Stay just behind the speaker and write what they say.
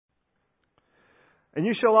And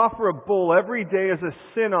you shall offer a bull every day as a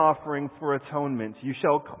sin offering for atonement. You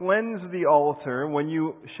shall cleanse the altar when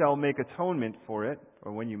you shall make atonement for it,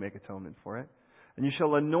 or when you make atonement for it, and you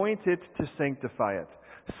shall anoint it to sanctify it.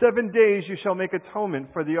 7 days you shall make atonement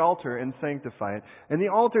for the altar and sanctify it. And the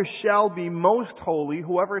altar shall be most holy.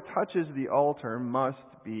 Whoever touches the altar must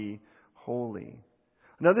be holy.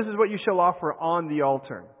 Now this is what you shall offer on the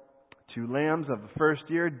altar. 2 lambs of the first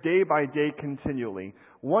year, day by day continually.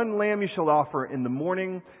 1 lamb you shall offer in the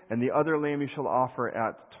morning, and the other lamb you shall offer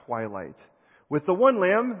at twilight. With the 1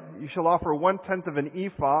 lamb you shall offer 1/10 of an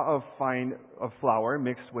ephah of flour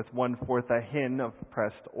mixed with 1/4 a hin of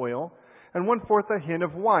pressed oil, and 1/4 a hin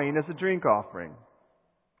of wine as a drink offering.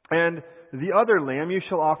 And the other lamb you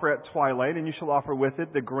shall offer at twilight, and you shall offer with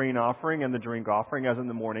it the grain offering and the drink offering as in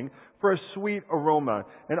the morning, for a sweet aroma,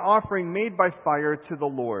 an offering made by fire to the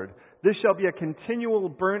Lord. This shall be a continual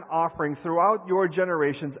burnt offering throughout your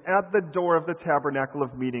generations at the door of the tabernacle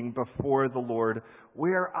of meeting before the Lord,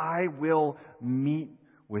 where I will meet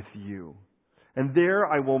with you. And there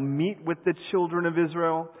I will meet with the children of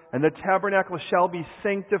Israel, and the tabernacle shall be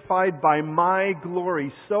sanctified by my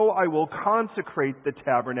glory. So I will consecrate the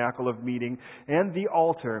tabernacle of meeting and the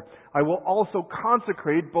altar. I will also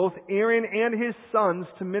consecrate both Aaron and his sons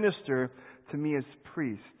to minister to me as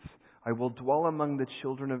priests. I will dwell among the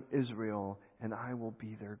children of Israel, and I will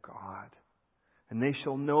be their God. And they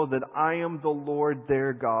shall know that I am the Lord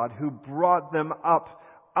their God, who brought them up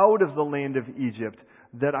out of the land of Egypt,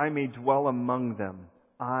 that I may dwell among them.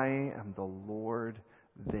 I am the Lord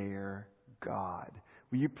their God.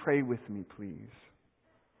 Will you pray with me, please?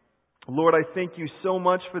 Lord, I thank you so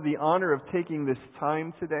much for the honor of taking this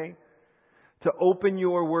time today to open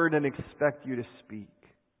your word and expect you to speak.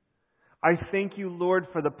 I thank you, Lord,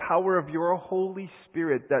 for the power of your Holy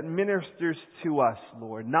Spirit that ministers to us,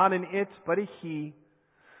 Lord. Not an it, but a he,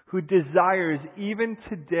 who desires even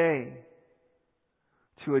today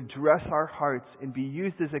to address our hearts and be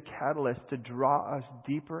used as a catalyst to draw us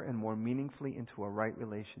deeper and more meaningfully into a right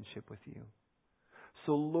relationship with you.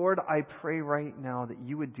 So, Lord, I pray right now that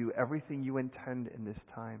you would do everything you intend in this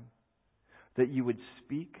time. That you would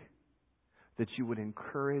speak, that you would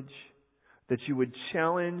encourage, that you would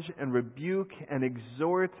challenge and rebuke and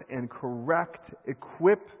exhort and correct,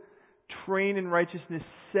 equip, train in righteousness,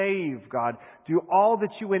 save, God. Do all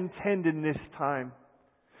that you intend in this time.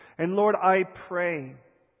 And Lord, I pray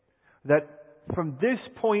that from this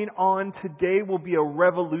point on, today will be a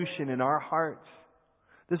revolution in our hearts.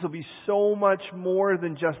 This will be so much more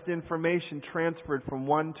than just information transferred from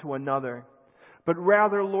one to another. But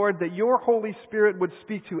rather, Lord, that your Holy Spirit would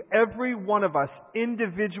speak to every one of us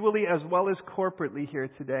individually as well as corporately here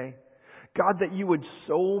today. God, that you would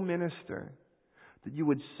so minister, that you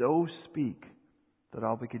would so speak, that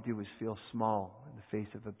all we could do was feel small in the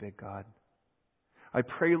face of a big God. I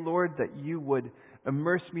pray, Lord, that you would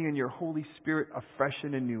immerse me in your Holy Spirit afresh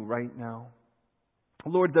and anew right now.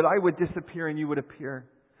 Lord, that I would disappear and you would appear.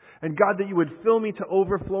 And God, that you would fill me to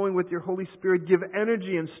overflowing with your Holy Spirit. Give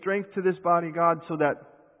energy and strength to this body, God, so that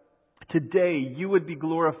today you would be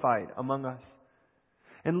glorified among us.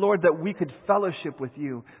 And Lord, that we could fellowship with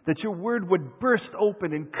you. That your word would burst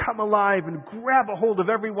open and come alive and grab a hold of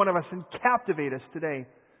every one of us and captivate us today.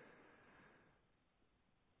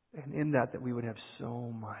 And in that we would have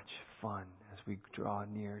so much fun as we draw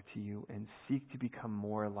near to you and seek to become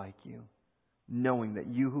more like you, knowing that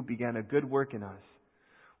you who began a good work in us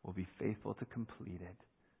will be faithful to complete it.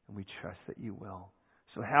 And we trust that you will.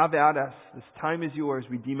 So have at us. This time is yours.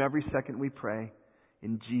 Redeem every second, we pray.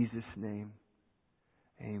 In Jesus' name,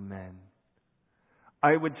 amen.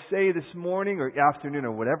 I would say this morning or afternoon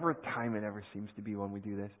or whatever time it ever seems to be when we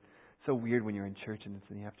do this. It's so weird when you're in church and it's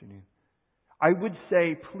in the afternoon. I would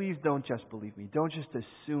say, please don't just believe me. Don't just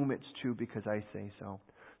assume it's true because I say so.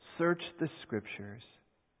 Search the Scriptures.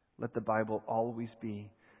 Let the Bible always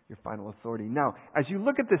be your final authority. Now, as you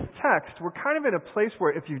look at this text, we're kind of in a place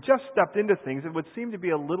where if you've just stepped into things, it would seem to be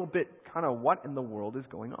a little bit kind of what in the world is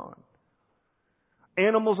going on.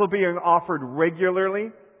 Animals are being offered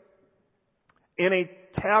regularly in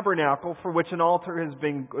a tabernacle for which an altar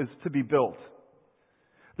is to be built.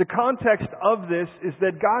 The context of this is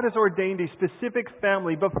that God has ordained a specific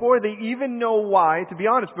family before they even know why, to be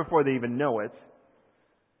honest, before they even know it.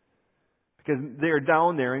 Because they're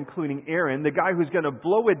down there, including Aaron, the guy who's going to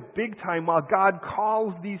blow it big time while God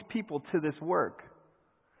calls these people to this work.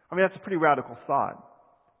 I mean, that's a pretty radical thought.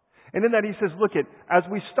 And in that he says, look, as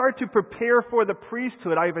we start to prepare for the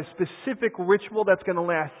priesthood, I have a specific ritual that's going to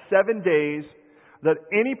last 7 days, that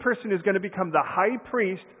any person who's going to become the high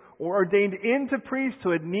priest or ordained into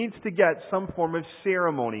priesthood needs to get some form of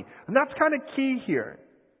ceremony. And that's kind of key here.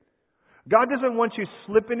 God doesn't want you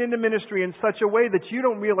slipping into ministry in such a way that you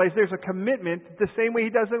don't realize there's a commitment the same way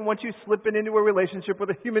He doesn't want you slipping into a relationship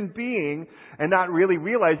with a human being and not really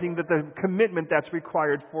realizing that the commitment that's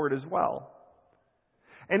required for it as well.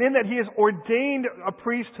 And in that He has ordained a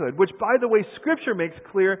priesthood, which, by the way, Scripture makes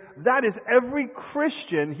clear, that is every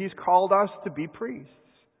Christian He's called us to be priests.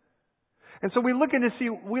 And so we look to see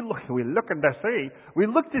what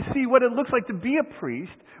it looks like to be a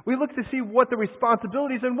priest. We look to see what the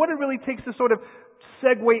responsibilities and what it really takes to sort of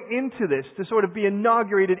segue into this, to sort of be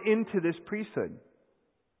inaugurated into this priesthood.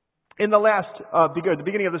 In the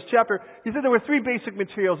beginning of this chapter, he said there were 3 basic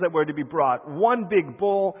materials that were to be brought. 1 big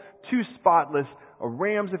bull, 2 spotless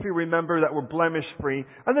rams, if you remember, that were blemish-free,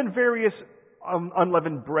 and then various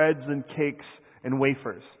unleavened breads and cakes and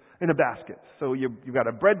wafers in a basket. So you've got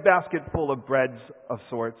a bread basket full of breads of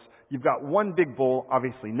sorts. You've got 1 big bowl,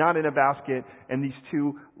 obviously not in a basket, and these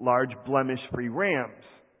 2 large blemish-free rams.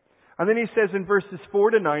 And then he says in verses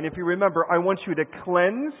 4 to 9, if you remember, I want you to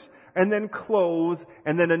cleanse and then clothe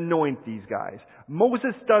and then anoint these guys.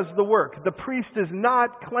 Moses does the work. The priest does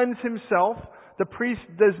not cleanse himself. The priest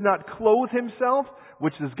does not clothe himself,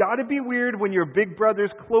 which has got to be weird when your big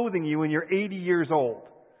brother's clothing you and you're 80 years old.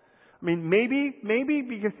 I mean, maybe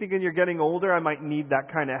because thinking you're getting older, I might need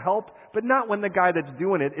that kind of help, but not when the guy that's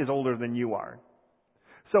doing it is older than you are.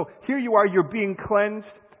 So here you are, you're being cleansed,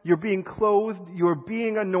 you're being clothed, you're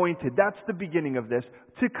being anointed. That's the beginning of this,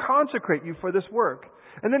 to consecrate you for this work.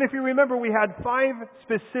 And then if you remember, we had 5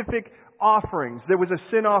 specific offerings. There was a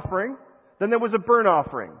sin offering, then there was a burnt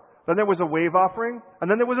offering, then there was a wave offering, and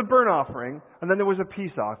then there was a burnt offering, and then there was a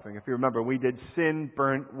peace offering. If you remember, we did sin,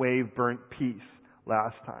 burnt, wave, burnt, peace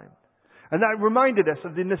last time. And that reminded us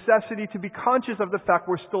of the necessity to be conscious of the fact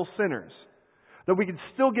we're still sinners. That we can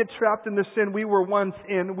still get trapped in the sin we were once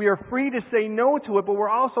in. We are free to say no to it, but we're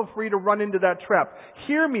also free to run into that trap.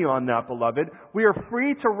 Hear me on that, beloved. We are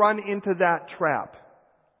free to run into that trap.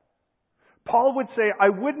 Paul would say, I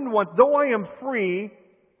wouldn't want, though I am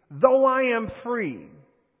free,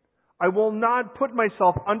 I will not put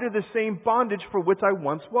myself under the same bondage for which I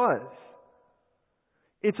once was.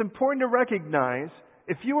 It's important to recognize,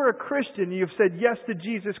 if you are a Christian, you've said yes to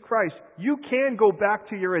Jesus Christ, you can go back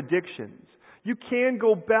to your addictions. You can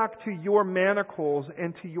go back to your manacles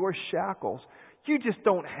and to your shackles. You just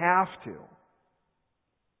don't have to.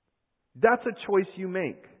 That's a choice you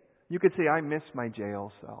make. You could say, I miss my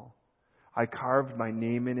jail cell. I carved my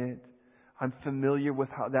name in it. I'm familiar with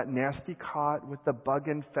how that nasty cot with the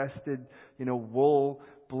bug-infested, wool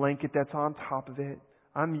blanket that's on top of it.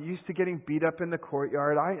 I'm used to getting beat up in the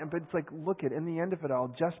courtyard. But it's like, look at in the end of it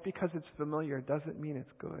all, just because it's familiar doesn't mean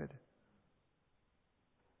it's good.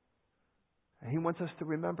 And He wants us to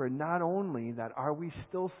remember not only that are we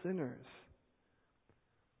still sinners,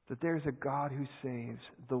 that there's a God who saves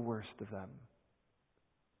the worst of them.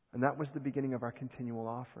 And that was the beginning of our continual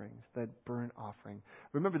offerings, that burnt offering.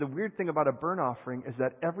 Remember, the weird thing about a burnt offering is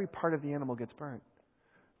that every part of the animal gets burnt.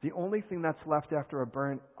 The only thing that's left after a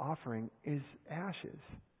burnt offering is ashes,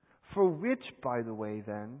 for which, by the way,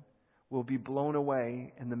 then, will be blown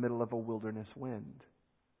away in the middle of a wilderness wind.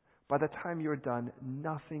 By the time you're done,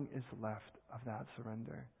 nothing is left of that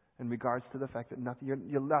surrender in regards to the fact that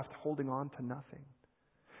you're left holding on to nothing.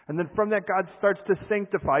 And then from that, God starts to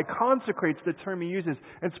sanctify, consecrates the term He uses,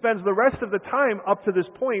 and spends the rest of the time up to this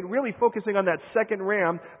point really focusing on that second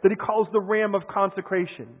ram that He calls the ram of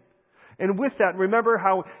consecration. And with that, remember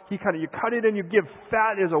how you cut it and you give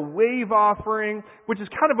fat as a wave offering, which is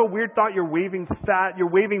kind of a weird thought. You're waving fat, you're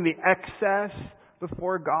waving the excess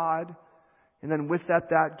before God. And then with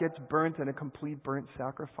that gets burnt in a complete burnt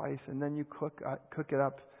sacrifice. And then you cook it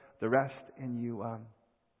up, the rest, and you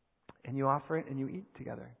offer it and you eat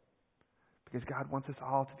together. Because God wants us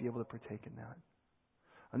all to be able to partake in that.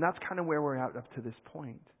 And that's kind of where we're at up to this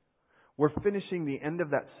point. We're finishing the end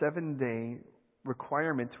of that 7-day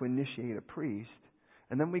requirement to initiate a priest.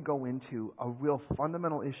 And then we go into a real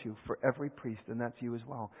fundamental issue for every priest, and that's you as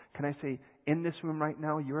well. Can I say, in this room right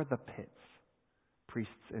now, you're the PITs.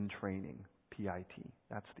 Priests in training. P-I-T.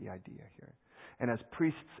 That's the idea here. And as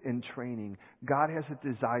priests in training, God has a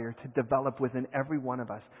desire to develop within every one of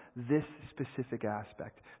us this specific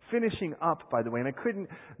aspect. Finishing up, by the way, and I couldn't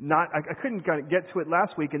get to it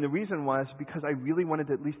last week, and the reason was because I really wanted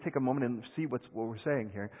to at least take a moment and see what we're saying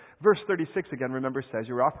here. Verse 36 again, remember, says,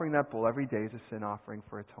 you're offering that bull every day as a sin offering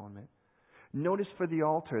for atonement. Notice for the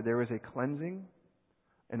altar, there is a cleansing,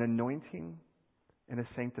 an anointing, and a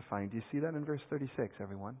sanctifying. Do you see that in verse 36,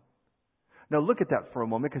 everyone? Now look at that for a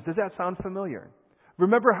moment, because does that sound familiar?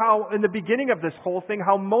 Remember how in the beginning of this whole thing,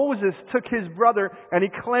 how Moses took his brother and he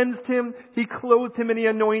cleansed him, he clothed him, and he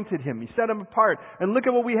anointed him. He set him apart. And look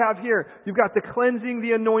at what we have here. You've got the cleansing,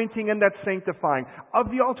 the anointing, and that sanctifying of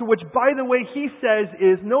the altar, which, by the way, he says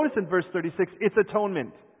is, notice in verse 36, it's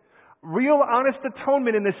atonement. Real honest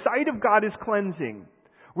atonement in the sight of God is cleansing.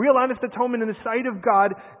 Real honest atonement in the sight of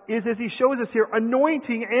God is, as he shows us here,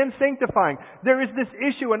 anointing and sanctifying. There is this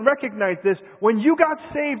issue, and recognize this. When you got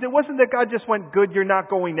saved, it wasn't that God just went, good, you're not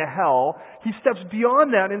going to hell. He steps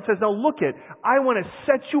beyond that and says, now look it, I want to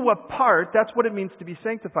set you apart. That's what it means to be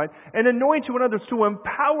sanctified. And anoint you and others to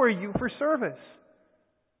empower you for service.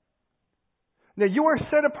 Now you are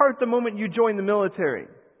set apart the moment you join the military.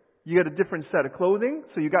 You got a different set of clothing,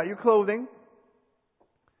 so you got your clothing.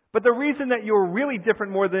 But the reason that you're really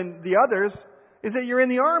different more than the others is that you're in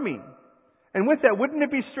the army. And with that, wouldn't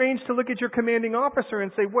it be strange to look at your commanding officer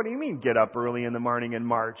and say, what do you mean get up early in the morning and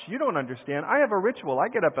march? You don't understand. I have a ritual. I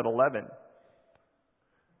get up at 11.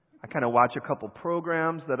 I kind of watch a couple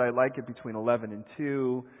programs that I like at between 11 and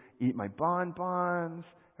 2, eat my bonbons,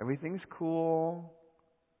 everything's cool.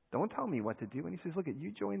 Don't tell me what to do. And he says, look,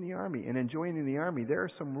 you joined the army. And in joining the army, there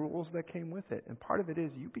are some rules that came with it. And part of it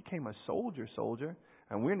is you became a soldier.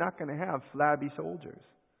 And we're not going to have flabby soldiers.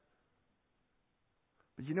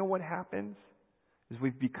 But you know what happens? Is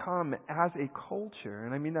we've become, as a culture,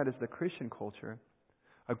 and I mean that as the Christian culture,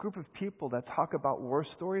 a group of people that talk about war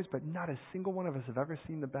stories, but not a single one of us have ever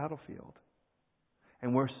seen the battlefield.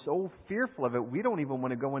 And we're so fearful of it, we don't even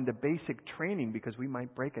want to go into basic training because we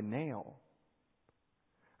might break a nail.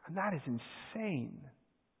 And that is insane.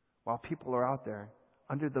 While people are out there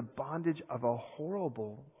under the bondage of a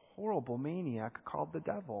horrible maniac called the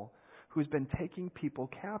devil, who's been taking people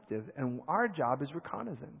captive. And our job is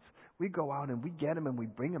reconnaissance. We go out and we get them and we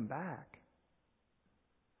bring them back.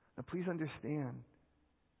 Now please understand,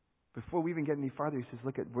 before we even get any farther, he says,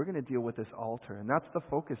 look, we're going to deal with this altar. And that's the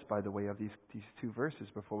focus, by the way, of these two verses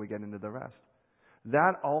before we get into the rest.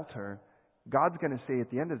 That altar, God's going to say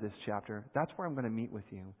at the end of this chapter, that's where I'm going to meet with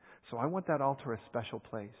you. So I want that altar a special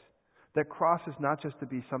place. That cross is not just to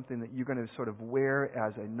be something that you're going to sort of wear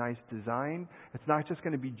as a nice design. It's not just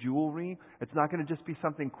going to be jewelry. It's not going to just be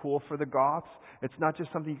something cool for the goths. It's not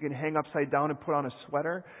just something you can hang upside down and put on a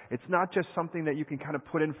sweater. It's not just something that you can kind of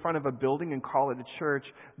put in front of a building and call it a church.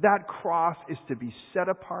 That cross is to be set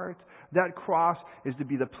apart. That cross is to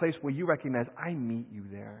be the place where you recognize, I meet you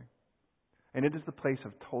there. And it is the place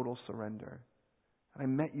of total surrender. I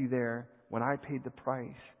met you there when I paid the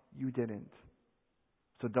price. You didn't.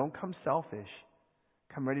 So don't come selfish.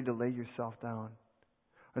 Come ready to lay yourself down.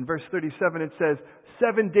 In verse 37 it says,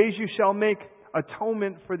 7 days you shall make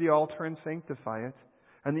atonement for the altar and sanctify it,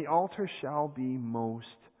 and the altar shall be most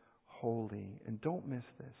holy. And don't miss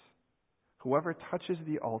this. Whoever touches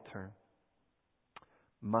the altar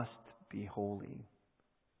must be holy.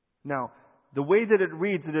 Now, the way that it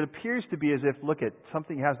reads, it appears to be as if, look at,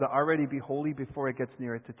 something has to already be holy before it gets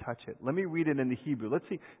near it to touch it. Let me read it in the Hebrew. Let's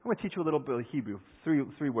see. I'm going to teach you a little bit of Hebrew.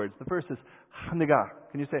 Three words. The first is Hanigah.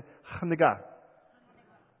 Can you say Hanigah?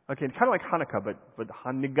 Okay, kind of like Hanukkah, but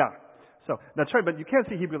Hanigah. So, now try, but you can't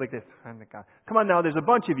say Hebrew like this. Hanigah. Come on now, there's a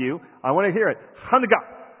bunch of you. I want to hear it. Hanigah.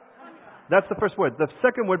 That's the first word. The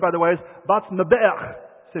second word, by the way, is Bas Mizbeach.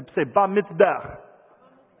 Say Ba Mitzbech.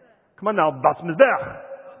 Come on now, Bas Mizbeach.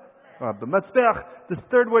 The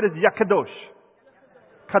third word is Yakadosh.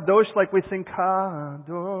 Kadosh, like we sing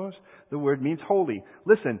Kadosh. The word means holy.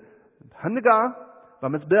 Listen, Hanigah,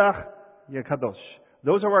 B'Mizbeach, Yakadosh.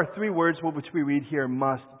 Those are our 3 words which we read here,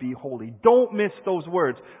 must be holy. Don't miss those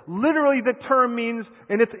words. Literally the term means,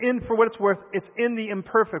 and it's in, for what it's worth, it's in the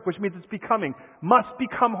imperfect, which means it's becoming. Must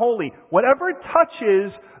become holy. Whatever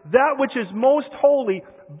touches that which is most holy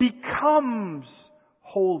becomes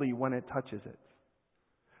holy when it touches it.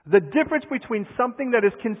 The difference between something that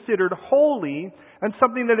is considered holy and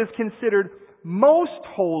something that is considered most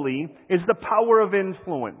holy is the power of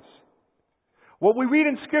influence. What we read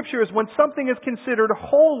in Scripture is when something is considered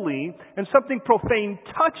holy and something profane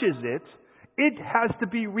touches it, it has to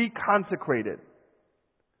be reconsecrated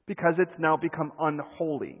because it's now become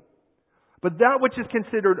unholy. But that which is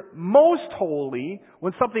considered most holy,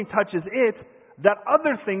 when something touches it, that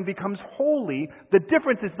other thing becomes holy. The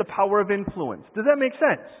difference is the power of influence. Does that make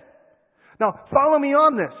sense? Now, follow me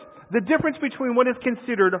on this. The difference between what is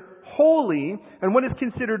considered holy and what is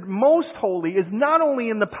considered most holy is not only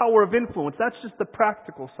in the power of influence. That's just the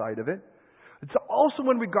practical side of it. It's also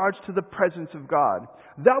in regards to the presence of God.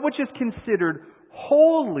 That which is considered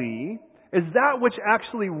holy is that which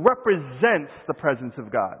actually represents the presence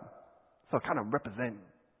of God. So kind of represent.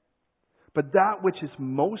 But that which is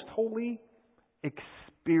most holy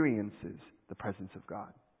experiences the presence of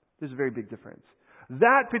God. There's a very big difference.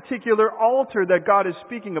 That particular altar that God is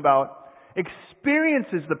speaking about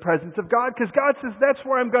experiences the presence of God because God says, that's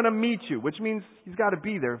where I'm going to meet you, which means He's got to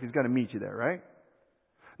be there if He's going to meet you there, right?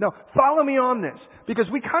 Now, follow me on this, because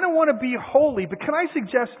we kind of want to be holy, but can I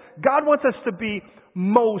suggest God wants us to be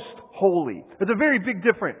most holy? There's a very big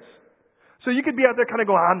difference. So you could be out there kind of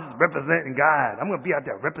going, I'm just representing God. I'm going to be out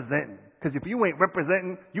there representing. Because if you ain't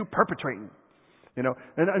representing, you perpetrating. You know,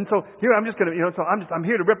 and so here I'm just going to, so I'm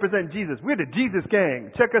here to represent Jesus. We're the Jesus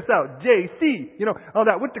gang. Check us out. JC, all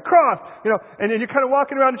that with the cross, and then you're kind of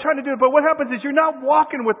walking around and trying to do it. But what happens is you're not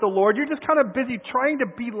walking with the Lord. You're just kind of busy trying to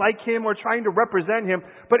be like Him or trying to represent Him.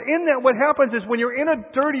 But in that, what happens is when you're in a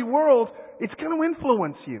dirty world, it's going to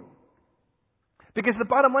influence you. Because the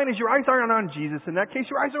bottom line is your eyes aren't on Jesus. In that case,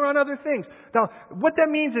 your eyes are on other things. Now, what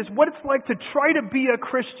that means is what it's like to try to be a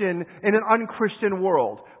Christian in an unchristian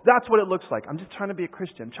world. That's what it looks like. I'm just trying to be a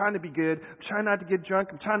Christian. I'm trying to be good. I'm trying not to get drunk.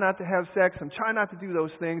 I'm trying not to have sex. I'm trying not to do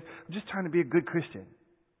those things. I'm just trying to be a good Christian.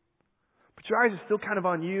 But your eyes are still kind of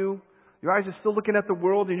on you. Your eyes are still looking at the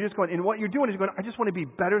world, and you're just going, and what you're doing is you're going, I just want to be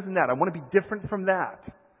better than that. I want to be different from that.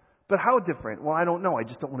 But how different? Well, I don't know. I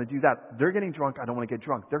just don't want to do that. They're getting drunk. I don't want to get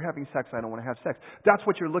drunk. They're having sex. I don't want to have sex. That's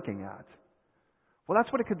what you're looking at. Well, that's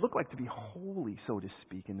what it could look like to be holy, so to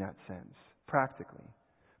speak, in that sense, practically.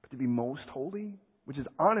 But to be most holy, which is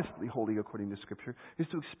honestly holy according to Scripture, is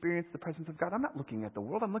to experience the presence of God. I'm not looking at the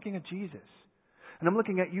world. I'm looking at Jesus. And I'm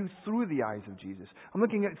looking at you through the eyes of Jesus. I'm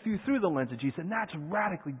looking at you through the lens of Jesus. And that's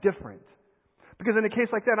radically different. Because in a case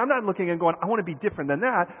like that, I'm not looking and going, I want to be different than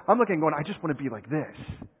that. I'm looking and going, I just want to be like this.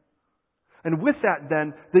 And with that,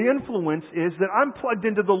 then, the influence is that I'm plugged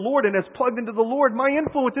into the Lord, and as plugged into the Lord, my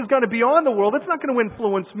influence is going to be on the world. It's not going to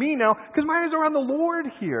influence me now, because my eyes are on the Lord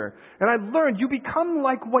here. And I've learned you become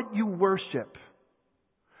like what you worship.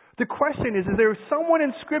 The question is there someone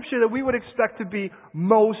in Scripture that we would expect to be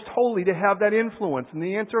most holy, to have that influence? And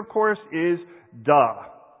the answer, of course, is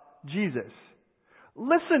Jesus.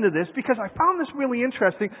 Listen to this, because I found this really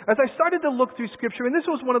interesting. As I started to look through Scripture, and this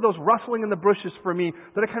was one of those rustling in the bushes for me,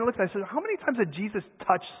 that I kind of looked at, I said, how many times did Jesus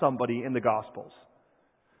touch somebody in the Gospels?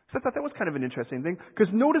 So I thought that was kind of an interesting thing, because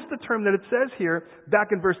notice the term that it says here,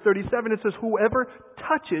 back in verse 37, it says, whoever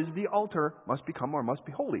touches the altar must become or must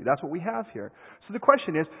be holy. That's what we have here. So the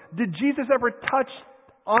question is, did Jesus ever touch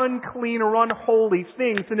unclean or unholy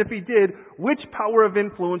things? And if He did, which power of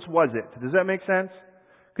influence was it? Does that make sense?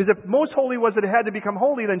 Because if most holy was that it had to become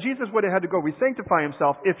holy, then Jesus would have had to go re-sanctify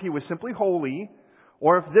Himself if He was simply holy,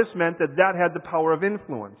 or if this meant that that had the power of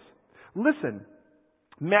influence. Listen,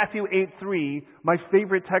 Matthew 8:3, my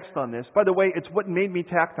favorite text on this. By the way, it's what made me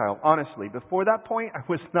tactile, honestly. Before that point, I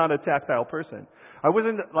was not a tactile person. I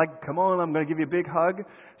wasn't like, come on, I'm going to give you a big hug.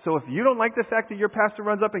 So if you don't like the fact that your pastor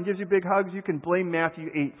runs up and gives you big hugs, you can blame Matthew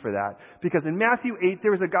 8 for that. Because in Matthew 8,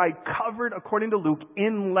 there is a guy covered, according to Luke,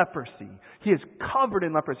 in leprosy. He is covered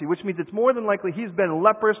in leprosy, which means it's more than likely he's been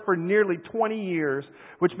leprous for nearly 20 years,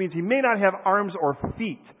 which means he may not have arms or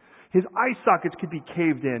feet. His eye sockets could be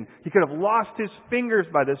caved in. He could have lost his fingers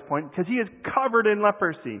by this point because he is covered in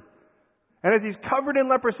leprosy. And as he's covered in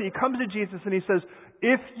leprosy, he comes to Jesus and he says,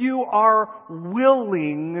 if you are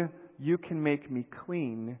willing, you can make me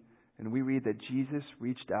clean. And we read that Jesus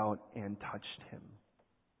reached out and touched him.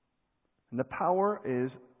 And the power is,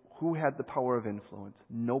 who had the power of influence?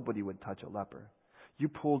 Nobody would touch a leper. You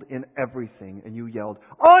pulled in everything and you yelled,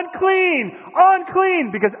 unclean! Unclean!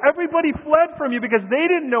 Because everybody fled from you because they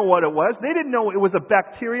didn't know what it was. They didn't know it was a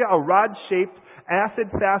bacteria, a rod-shaped,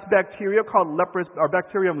 acid-fast bacteria called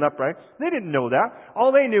Bacterium leprae. They didn't know that.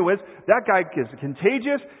 All they knew is, that guy is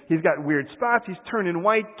contagious, he's got weird spots, he's turning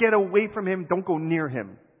white, get away from him, don't go near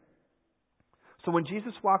him. So when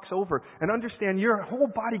Jesus walks over, and understand, your whole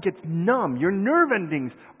body gets numb, your nerve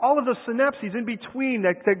endings, all of the synapses in between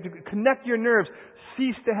that connect your nerves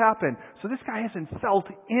cease to happen. So this guy hasn't felt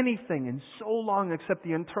anything in so long except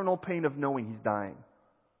the internal pain of knowing he's dying.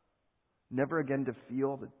 Never again to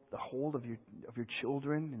feel the hold of your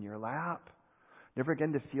children in your lap. Never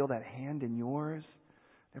again to feel that hand in yours.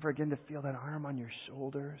 Never again to feel that arm on your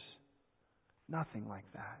shoulders. Nothing like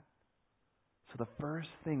that. So the first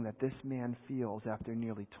thing that this man feels after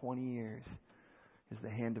nearly 20 years is the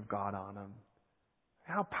hand of God on him.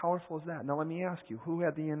 How powerful is that? Now let me ask you, who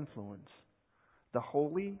had the influence? The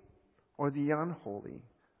holy or the unholy?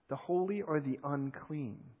 The holy or the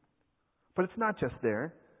unclean? But it's not just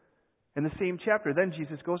there. In the same chapter, then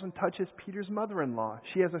Jesus goes and touches Peter's mother-in-law.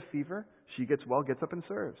 She has a fever. She gets well, gets up and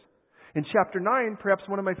serves. In chapter 9, perhaps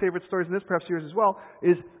one of my favorite stories in this, perhaps yours as well,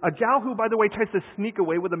 is a gal who, by the way, tries to sneak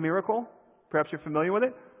away with a miracle. Perhaps you're familiar with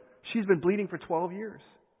it. She's been bleeding for 12 years,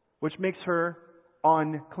 which makes her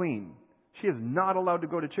unclean. She is not allowed to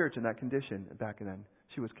go to church in that condition back then.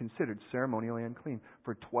 She was considered ceremonially unclean.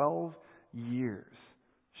 For 12 years,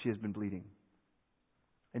 she has been bleeding.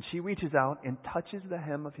 And she reaches out and touches the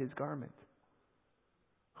hem of his garment.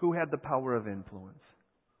 Who had the power of influence?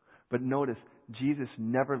 But notice, Jesus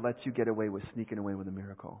never lets you get away with sneaking away with a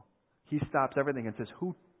miracle. He stops everything and says,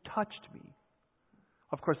 who touched me?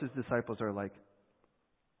 Of course, his disciples are like,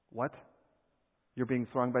 what? You're being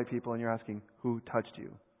thronged by people and you're asking, who touched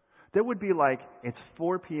you? That would be like it's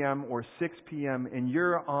 4 p.m. or 6 p.m. and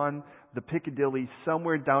you're on the Piccadilly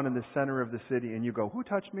somewhere down in the center of the city and you go, who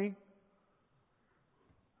touched me?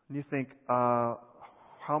 And you think, where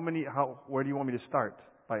do you want me to start?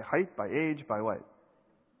 By height, by age, by what?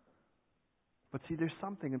 But see, there's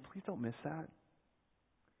something, and please don't miss that.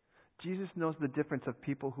 Jesus knows the difference of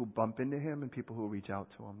people who bump into him and people who reach out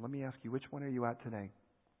to him. Let me ask you, which one are you at today?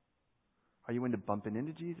 Are you into bumping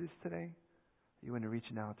into Jesus today? Are you into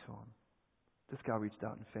reaching out to him? This gal reached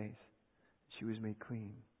out in faith. She was made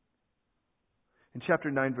clean. In chapter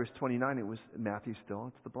 9, verse 29, it was Matthew still.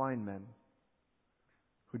 It's the blind men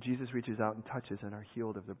who Jesus reaches out and touches and are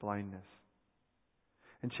healed of their blindness.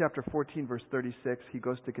 In chapter 14, verse 36, he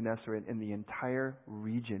goes to Gennesaret and the entire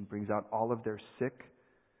region brings out all of their sick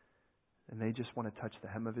and they just want to touch the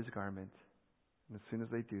hem of his garment. And as soon as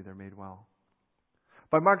they do, they're made well.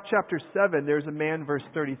 By Mark chapter 7, there's a man, verse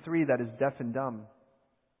 33, that is deaf and dumb.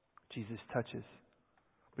 Jesus touches.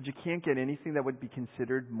 But you can't get anything that would be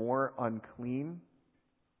considered more unclean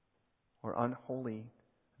or unholy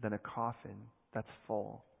than a coffin that's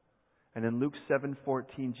full. And in Luke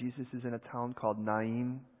 7:14, Jesus is in a town called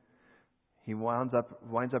Nain. He winds up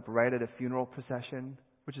right at a funeral procession,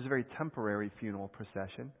 which is a very temporary funeral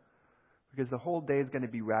procession, because the whole day is going to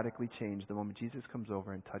be radically changed the moment Jesus comes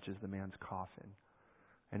over and touches the man's coffin.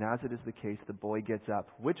 And as it is the case, the boy gets up.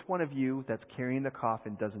 Which one of you that's carrying the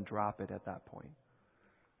coffin doesn't drop it at that point?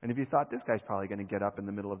 And if you thought, this guy's probably going to get up in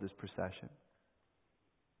the middle of this procession.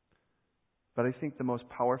 But I think the most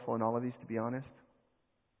powerful in all of these, to be honest,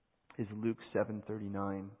 is Luke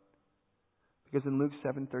 7:39. Because in Luke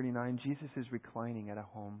 7:39, Jesus is reclining at a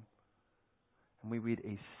home. And we read,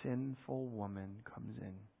 a sinful woman comes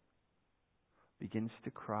in, begins to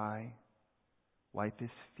cry, wipe his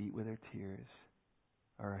feet with her tears,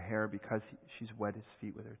 or her hair because she's wet his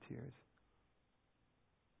feet with her tears.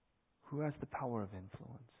 Who has the power of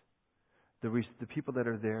influence? The people that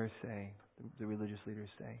are there say, the religious leaders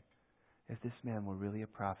say, if this man were really a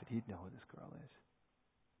prophet, he'd know who this girl is.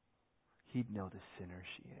 He'd know the sinner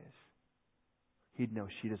she is. He'd know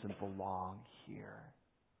she doesn't belong here.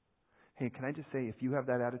 Hey, can I just say, if you have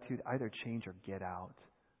that attitude, either change or get out.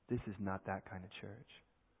 This is not that kind of church.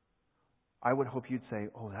 I would hope you'd say,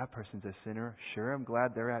 oh, that person's a sinner. Sure, I'm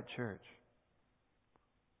glad they're at church.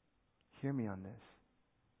 Hear me on this.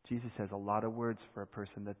 Jesus has a lot of words for a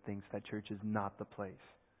person that thinks that church is not the place,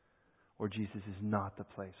 or Jesus is not the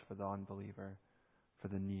place for the unbeliever, for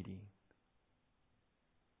the needy.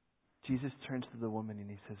 Jesus turns to the woman and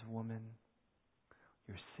he says, woman,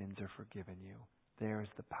 your sins are forgiven you. There is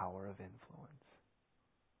the power of influence.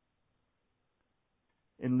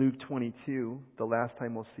 In Luke 22, the last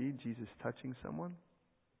time we'll see Jesus touching someone,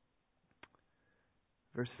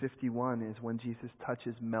 verse 51 is when Jesus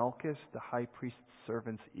touches Malchus, the high priest's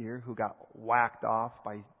servant's ear, who got whacked off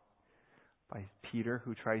by Peter,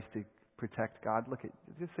 who tries to protect God. Look,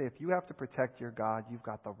 just say, if you have to protect your God, you've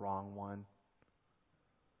got the wrong one.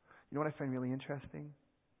 You know what I find really interesting?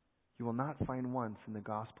 You will not find once in the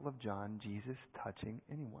Gospel of John Jesus touching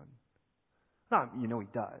anyone. Now, you know he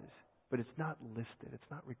does, but it's not listed.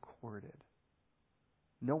 It's not recorded.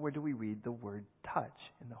 Nowhere do we read the word touch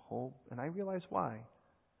in the whole, and I realize why.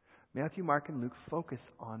 Matthew, Mark, and Luke focus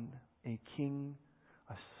on a king,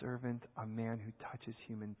 a servant, a man who touches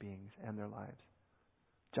human beings and their lives.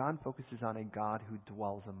 John focuses on a God who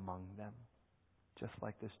dwells among them, just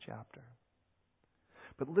like this chapter.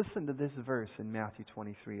 But listen to this verse in Matthew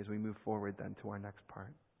 23 as we move forward then to our next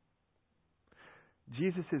part.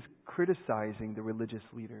 Jesus is criticizing the religious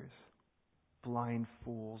leaders, blind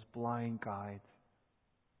fools, blind guides.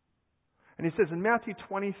 And he says in Matthew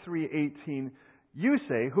 23:18, you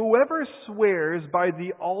say, whoever swears by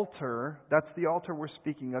the altar, that's the altar we're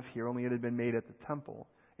speaking of here, only it had been made at the temple,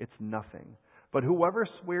 it's nothing. But whoever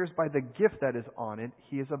swears by the gift that is on it,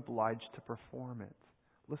 he is obliged to perform it.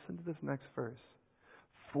 Listen to this next verse.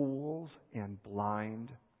 Fools and blind,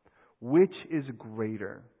 which is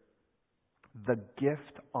greater, the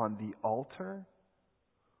gift on the altar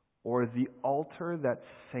or the altar that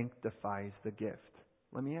sanctifies the gift?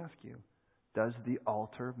 Let me ask you, does the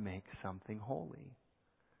altar make something holy?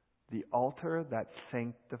 The altar that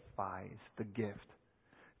sanctifies the gift.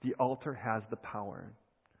 The altar has the power.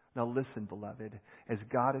 Now listen, beloved, as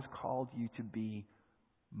God has called you to be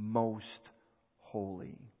most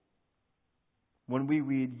holy. When we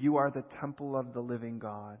read, you are the temple of the living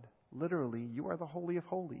God, literally, you are the Holy of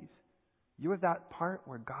Holies. You are that part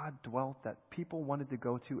where God dwelt, that people wanted to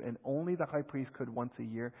go to, and only the high priest could once a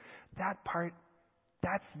year. That part,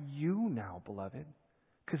 that's you now, beloved.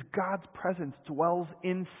 Because God's presence dwells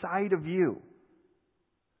inside of you.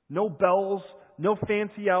 No bells, no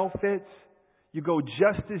fancy outfits. You go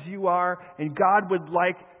just as you are, and God would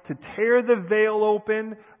like to tear the veil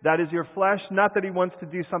open. That is your flesh. Not that He wants to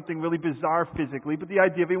do something really bizarre physically, but the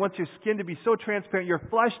idea of He wants your skin to be so transparent, your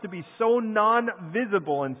flesh to be so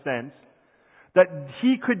non-visible in sense, that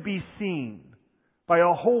He could be seen by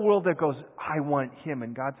a whole world that goes, I want Him.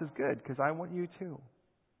 And God says, good, because I want you too.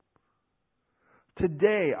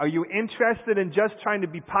 Today, are you interested in just trying to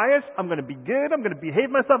be pious? I'm going to be good. I'm going to behave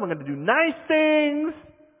myself. I'm going to do nice things.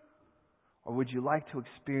 Or would you like to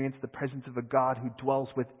experience the presence of a God who dwells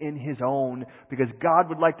within His own? Because God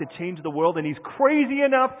would like to change the world, and He's crazy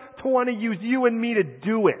enough to want to use you and me to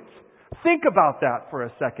do it. Think about that for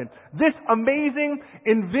a second. This amazing,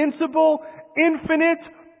 invincible, infinite,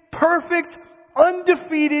 perfect,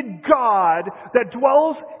 undefeated God that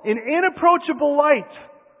dwells in inapproachable light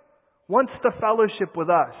wants to fellowship with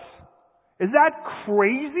us. Is that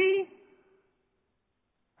crazy?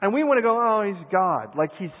 And we want to go, oh, He's God, like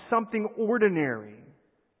He's something ordinary.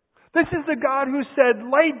 This is the God who said,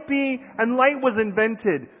 light be, and light was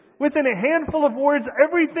invented. Within a handful of words,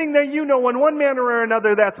 everything that you know in one manner or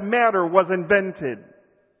another that's matter was invented.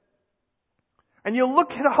 And you look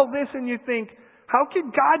at all this and you think, how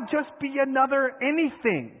could God just be another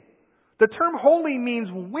anything? The term holy means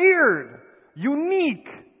weird, unique,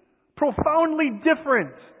 profoundly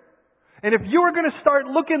different. And if you are going to start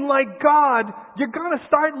looking like God, you're going to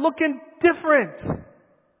start looking different.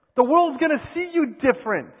 The world's going to see you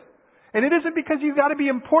different. And it isn't because you've got to be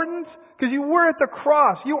important, because you were at the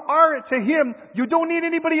cross. You are to Him. You don't need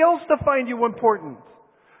anybody else to find you important.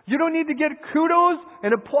 You don't need to get kudos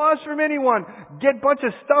and applause from anyone. Get a bunch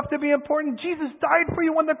of stuff to be important. Jesus died for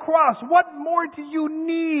you on the cross. What more do you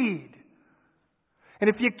need? And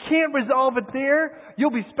if you can't resolve it there, you'll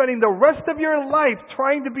be spending the rest of your life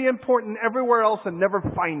trying to be important everywhere else and never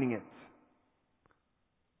finding it.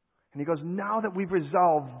 And He goes, now that we've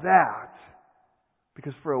resolved that,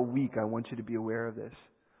 because for a week I want you to be aware of this,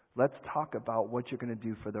 let's talk about what you're going to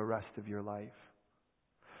do for the rest of your life.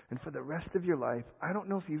 And for the rest of your life, I don't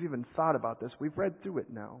know if you've even thought about this. We've read through it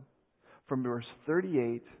now. From verse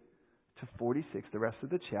 38 to 46, the rest of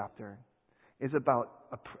the chapter is about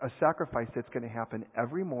a sacrifice that's going to happen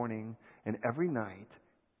every morning and every night,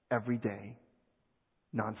 every day,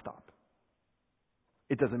 nonstop.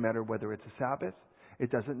 It doesn't matter whether it's a Sabbath.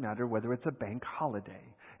 It doesn't matter whether it's a bank holiday.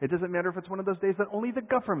 It doesn't matter if it's one of those days that only the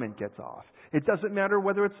government gets off. It doesn't matter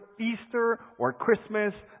whether it's Easter or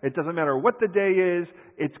Christmas. It doesn't matter what the day is.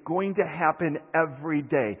 It's going to happen every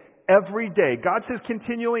day. Every day. God says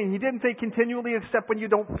continually, and He didn't say continually except when you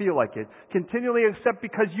don't feel like it. Continually except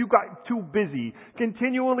because you got too busy.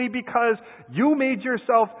 Continually because you made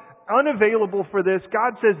yourself unavailable for this.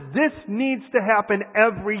 God says this needs to happen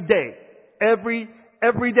every day. Every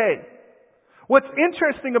day. What's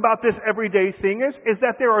interesting about this everyday thing is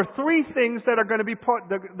that there are three things that are going to be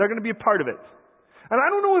they're going to be a part of it. And I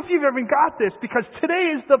don't know if you've ever got this, because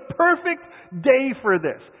today is the perfect day for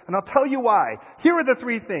this. And I'll tell you why. Here are the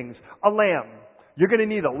three things. A lamb. You're going to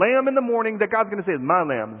need a lamb in the morning that God's going to say is my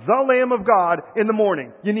lamb. The Lamb of God in the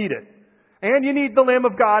morning. You need it. And you need the Lamb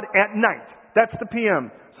of God at night. That's the PM.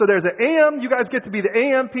 So there's an AM. You guys get to be the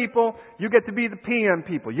AM people. You get to be the PM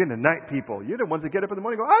people. You're the night people. You're the ones that get up in the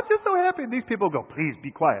morning and go, I'm just so happy. And these people go, please be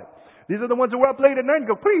quiet. These are the ones who are up late at night and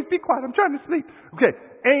go, please be quiet. I'm trying to sleep. Okay.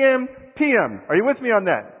 AM, PM. Are you with me on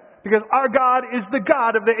that? Because our God is the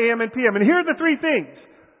God of the AM and PM. And here are the three things.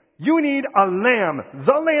 You need a lamb,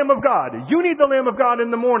 the Lamb of God. You need the Lamb of God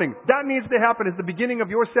in the morning. That needs to happen as the beginning of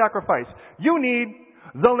your sacrifice. You need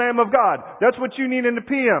the Lamb of God. That's what you need in the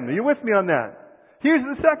PM. Are you with me on that? Here's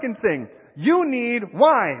the second thing. You need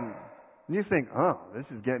wine. And you think, oh, this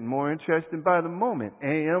is getting more interesting by the moment.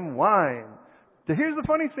 AM wine. So here's the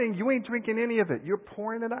funny thing. You ain't drinking any of it. You're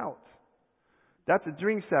pouring it out. That's a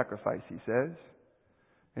drink sacrifice, He says.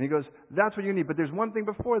 And He goes, that's what you need. But there's one thing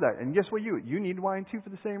before that. And guess what you need wine too for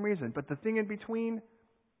the same reason. But the thing in between,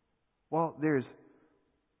 well, there's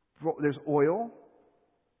oil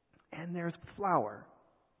and there's flour.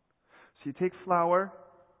 So you take flour,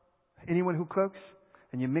 anyone who cooks,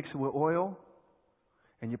 and you mix it with oil,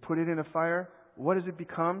 and you put it in a fire, what does it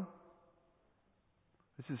become?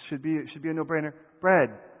 Should be a no-brainer. Bread.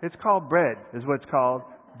 It's called bread, is what it's called.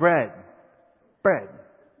 Bread. Bread.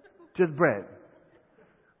 Just bread.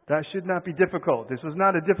 That should not be difficult. This was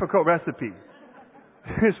not a difficult recipe.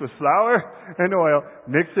 This was flour and oil.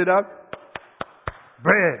 Mix it up.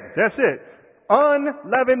 Bread. That's it.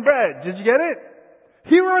 Unleavened bread. Did you get it?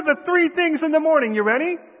 Here are the three things in the morning. You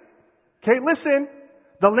ready? Okay, listen.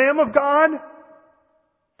 The Lamb of God,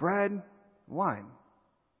 bread, wine.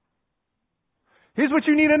 Here's what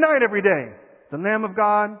you need at night every day. The Lamb of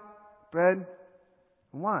God, bread,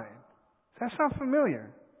 wine. Does that sound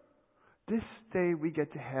familiar? This day we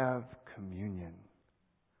get to have communion.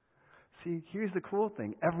 See, here's the cool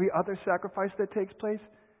thing. Every other sacrifice that takes place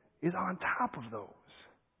is on top of those.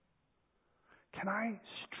 Can I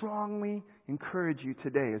strongly encourage you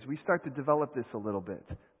today as we start to develop this a little bit?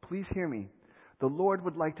 Please hear me. The Lord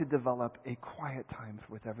would like to develop a quiet time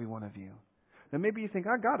with every one of you. Now maybe you think,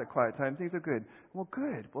 I got a quiet time. Things are good. Well,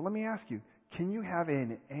 good. Well, let me ask you, can you have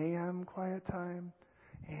an AM quiet time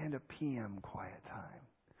and a PM quiet time?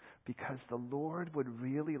 Because the Lord would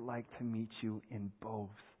really like to meet you in both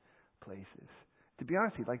places. To be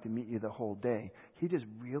honest, He'd like to meet you the whole day. He just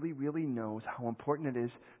really, really knows how important it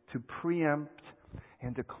is to preempt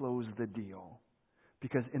and to close the deal.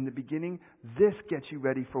 Because in the beginning, this gets you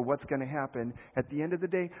ready for what's going to happen. At the end of the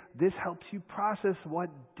day, this helps you process what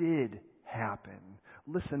did happen.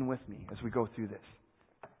 Listen with me as we go through this.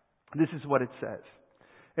 This is what it says.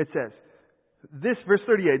 It says, this, verse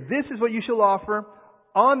 38, this is what you shall offer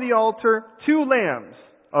on the altar, 2 lambs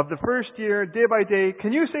of the first year, day by day.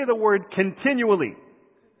 Can you say the word continually?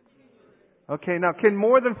 Okay, now can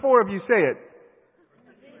more than 4 of you say it?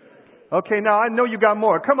 Okay, now I know you got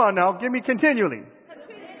more. Come on now, give me continually.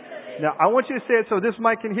 Now I want you to say it so this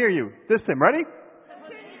mic can hear you. This time, ready?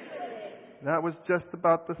 That was just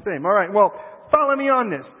about the same. All right, well, follow me on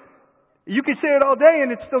this. You can say it all day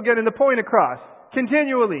and it's still getting the point across.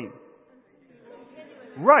 Continually.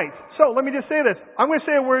 Right. So let me just say this. I'm going to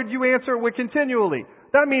say a word, you answer it with continually.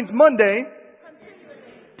 That means Monday,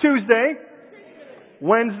 Tuesday,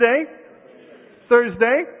 Wednesday,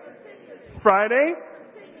 Thursday, Friday,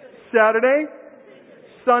 Saturday,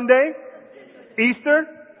 Sunday, Easter,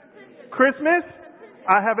 Christmas.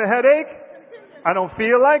 I have a headache. I don't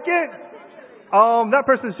feel like it. That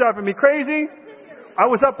person's driving me crazy. I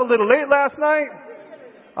was up a little late last night.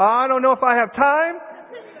 I don't know if I have time.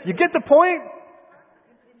 You get the point?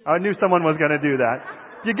 I knew someone was going to do that.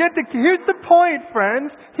 Here's the point,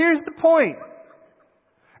 friends. Here's the point.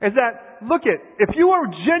 Is that, look if you are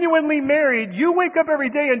genuinely married, you wake up every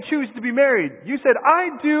day and choose to be married. You said, I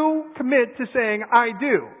do commit to saying I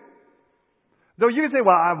do. Though you can say,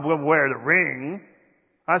 well, I will wear the ring.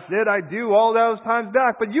 I said I do all those times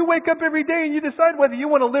back. But you wake up every day and you decide whether you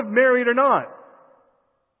want to live married or not.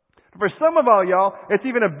 For some of all y'all, it's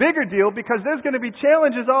even a bigger deal because there's going to be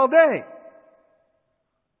challenges all day.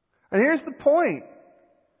 And here's the point.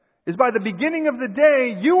 Is by the beginning of the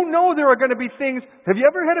day, you know there are going to be things. Have you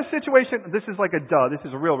ever had a situation, this is like a duh, this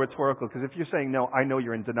is a real rhetorical, because if you're saying no, I know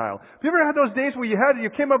you're in denial. Have you ever had those days where you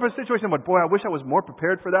came up with a situation and went, boy, I wish I was more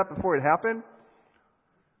prepared for that before it happened?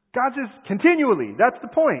 God says continually. That's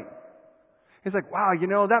the point. He's like, wow,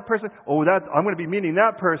 that person, I'm going to be meeting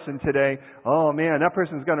that person today. Oh man, that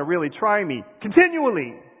person's going to really try me.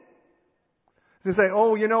 Continually. To say,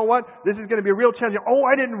 oh, you know what? This is going to be a real challenge. Oh,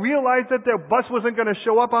 I didn't realize that the bus wasn't going to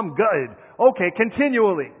show up. I'm gutted. Okay,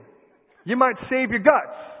 continually. You might save your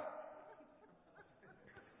guts.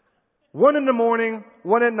 1 in the morning,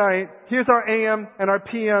 1 at night. Here's our AM and our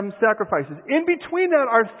PM sacrifices. In between that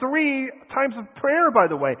are 3 times of prayer, by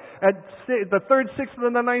the way. At the 3rd, 6th,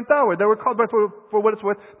 and the 9th hour. They were called for what it's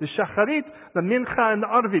worth, the Shacharit, the Mincha, and the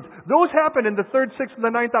Arvit. Those happen in the 3rd, 6th, and the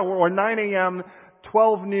 9th hour, or 9 a.m.,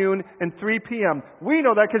 12 noon, and 3 p.m. We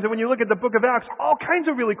know that because when you look at the book of Acts, all kinds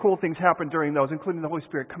of really cool things happen during those, including the Holy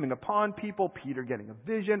Spirit coming upon people, Peter getting a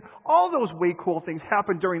vision. All those way cool things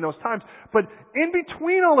happen during those times. But in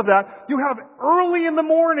between all of that, you have early in the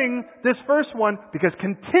morning this first one, because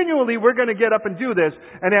continually we're going to get up and do this.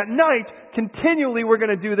 And at night, continually we're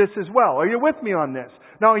going to do this as well. Are you with me on this?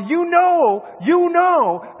 Now you know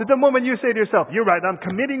that the moment you say to yourself, you're right, I'm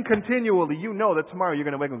committing continually, you know that tomorrow you're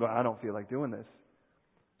going to wake up and go, I don't feel like doing this.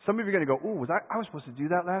 Some of you are going to go, ooh, I was supposed to do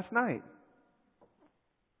that last night.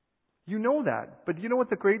 You know that. But you know what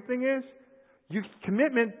the great thing is?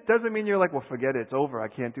 Commitment doesn't mean you're like, well, forget it, it's over, I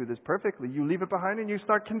can't do this perfectly. You leave it behind and you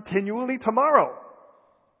start continually tomorrow.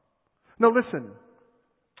 Now listen.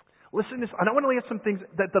 Listen to this. And I want to lay out some things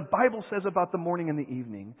that the Bible says about the morning and the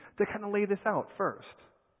evening to kind of lay this out first.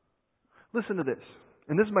 Listen to this.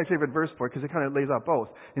 And this is my favorite verse for it because it kind of lays out both.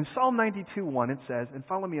 In Psalm 92:1 it says, and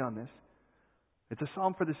follow me on this, it's a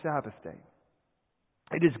psalm for the Sabbath day.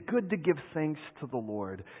 It is good to give thanks to the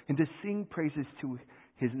Lord and to sing praises to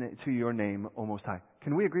to your name, O Most High.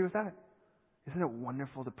 Can we agree with that? Isn't it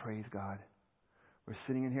wonderful to praise God? We're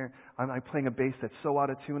sitting in here. I'm playing a bass that's so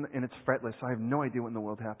out of tune and it's fretless, so I have no idea what in the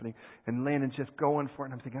world's happening. And Landon's just going for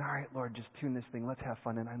it, and I'm thinking, all right, Lord, just tune this thing. Let's have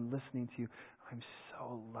fun. And I'm listening to you. I'm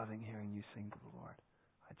so loving hearing you sing to the Lord.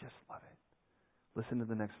 I just love it. Listen to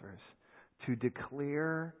the next verse. To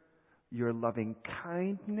declare your loving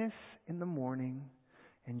kindness in the morning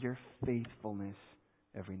and your faithfulness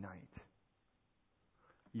every night.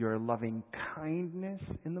 Your loving kindness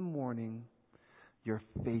in the morning, your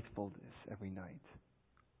faithfulness every night.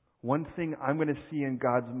 One thing I'm going to see in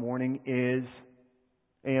God's morning is,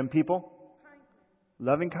 AM people?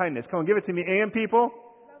 Loving kindness. Come on, give it to me. AM people?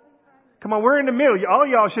 Come on, we're in the middle. All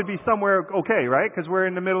y'all should be somewhere okay, right? Because we're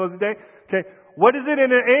in the middle of the day. Okay, what is it in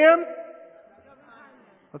the AM?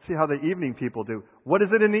 Let's see how the evening people do. What is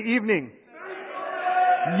it in the evening?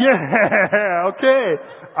 Yeah, okay.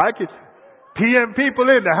 I could. PM people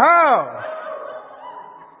in the house.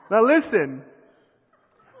 Now listen.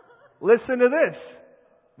 Listen to this.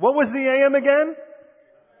 What was the AM again?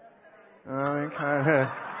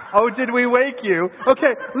 Oh, did we wake you?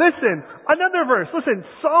 Okay, listen. Another verse. Listen.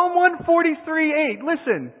 Psalm 143:8.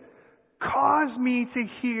 Listen. Cause me to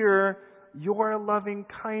hear your loving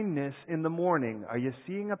kindness in the morning. Are you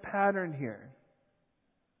seeing a pattern here?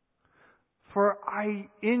 For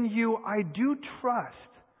in you I do trust.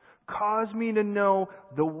 Cause me to know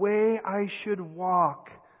the way I should walk,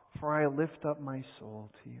 for I lift up my soul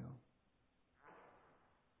to you.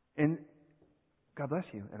 And God bless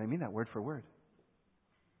you, and I mean that word for word.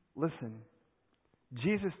 Listen,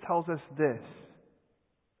 Jesus tells us this.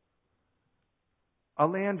 A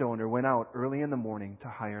landowner went out early in the morning to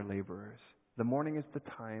hire laborers. The morning is the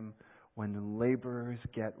time when laborers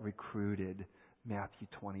get recruited. Matthew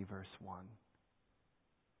 20, verse 1.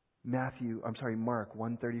 Mark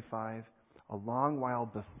 1:35. A long while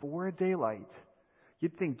before daylight.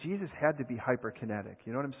 You'd think Jesus had to be hyperkinetic.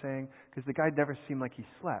 You know what I'm saying? Because the guy never seemed like he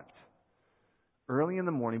slept. Early in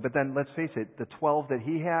the morning, but then let's face it, the 12 that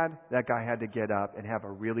he had, that guy had to get up and have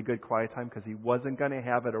a really good quiet time because he wasn't going to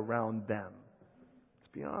have it around them.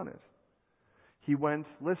 Let's be honest. He went,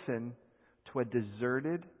 listen, to a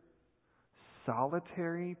deserted,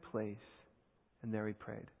 solitary place, and there he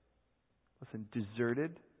prayed. Listen,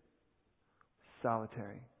 deserted,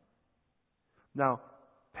 solitary. Now,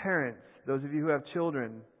 parents, those of you who have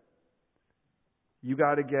children, you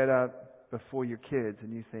got to get up before your kids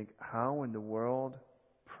and you think, how in the world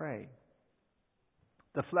pray?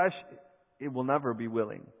 The flesh, it will never be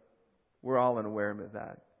willing. We're all aware of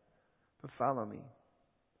that. But follow me.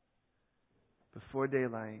 Before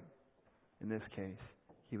daylight, in this case,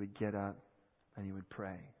 he would get up and he would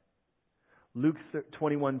pray. Luke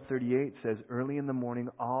 21:38 says, early in the morning,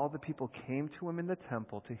 all the people came to him in the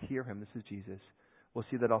temple to hear him. This is Jesus. We'll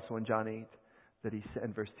see that also in John 8, that he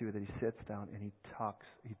in verse 2, that he sits down and he taught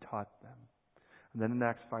them. And then in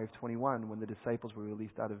Acts 5:21, when the disciples were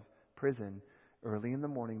released out of prison, early in the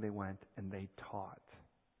morning they went and they taught.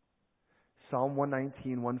 Psalm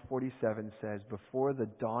 119:147 says, before the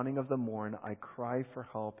dawning of the morn, I cry for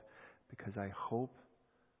help because I hope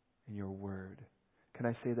in your word. Can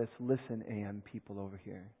I say this? Listen, AM people over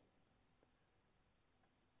here.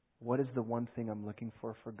 What is the one thing I'm looking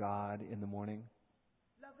for God in the morning?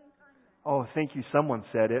 Loving kindness. Oh, thank you. Someone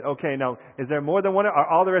said it. Okay, now, is there more than one? Are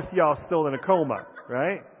all the rest of y'all still in a coma?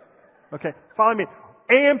 Right? Okay, follow me.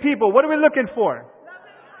 AM people, what are we looking for?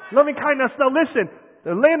 Loving kindness. Now listen,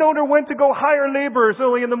 the landowner went to go hire laborers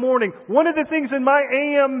early in the morning. One of the things in my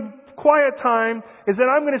AM quiet time is that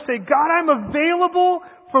I'm going to say, God, I'm available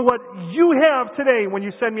for what you have today when you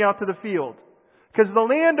send me out to the field. Because the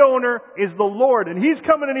landowner is the Lord, and he's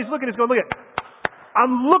coming and he's looking, he's going, look at,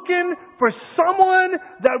 I'm looking for someone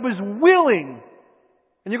that was willing.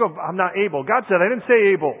 And you go, I'm not able. God said, I didn't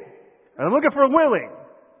say able. And I'm looking for willing.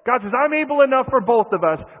 God says, I'm able enough for both of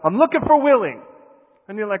us. I'm looking for willing.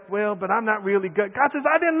 And you're like, well, but I'm not really good. God says,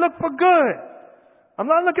 I didn't look for good. I'm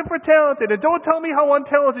not looking for talented. And don't tell me how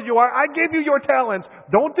untalented you are. I gave you your talents.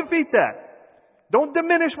 Don't defeat that. Don't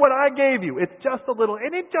diminish what I gave you. It's just a little.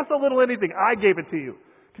 It ain't just a little anything. I gave it to you.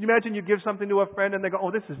 Can you imagine you give something to a friend and they go,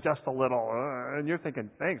 oh, this is just a little. And you're thinking,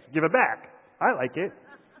 thanks. Give it back. I like it.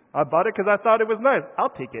 I bought it because I thought it was nice. I'll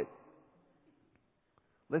take it.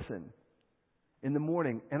 Listen. In the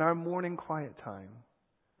morning, in our morning quiet time,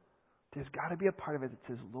 there's got to be a part of it that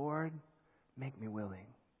says, Lord, make me willing.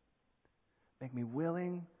 Make me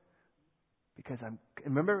willing because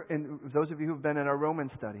remember, and those of you who've been in our Roman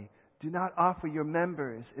study, do not offer your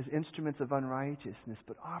members as instruments of unrighteousness,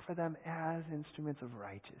 but offer them as instruments of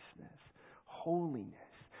righteousness. holiness.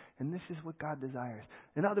 And this is what God desires.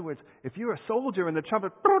 In other words, if you're a soldier and the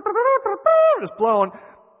trumpet is blowing,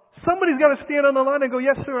 somebody's got to stand on the line and go,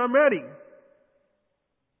 yes, sir, I'm ready.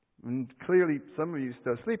 And clearly, some of you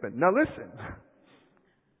still sleeping. Now listen.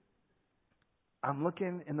 I'm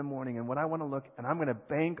looking in the morning, and what I want to look, and I'm going to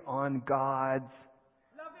bank on God's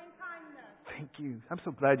loving kindness. Thank you. I'm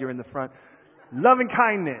so glad you're in the front. Loving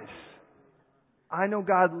kindness. I know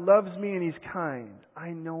God loves me and He's kind. I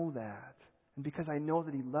know that. And because I know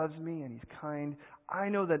that He loves me and He's kind, I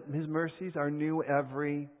know that His mercies are new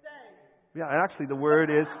every day. Yeah, actually the word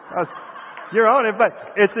is, you're on it, but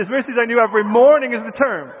it's His mercies are new every morning is the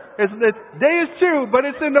term. It's day is true, but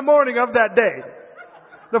it's in the morning of that day.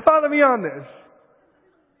 So follow me on this.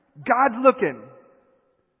 God's looking.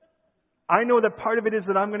 I know that part of it is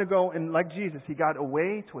that I'm going to go, and like Jesus, He got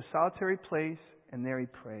away to a solitary place and there He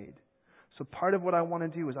prayed. So part of what I want to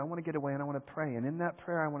do is I want to get away and I want to pray. And in that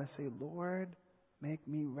prayer I want to say, Lord, make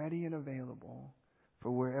me ready and available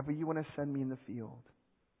for wherever you want to send me in the field.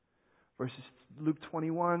 Verses Luke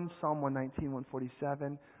 21, Psalm 119,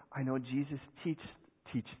 147. I know Jesus teached.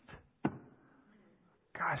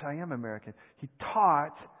 Gosh, I am American. He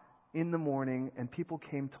taught in the morning and people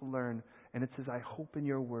came to learn. And it says, I hope in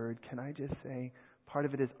your word. Can I just say, part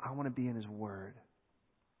of it is I want to be in His word.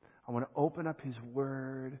 I want to open up His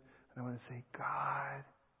word. And I want to say, God,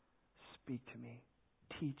 speak to me.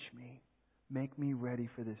 Teach me. Make me ready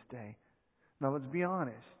for this day. Now, let's be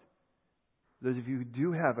honest. Those of you who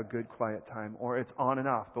do have a good quiet time, or it's on and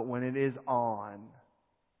off, but when it is on,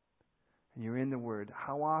 and you're in the Word,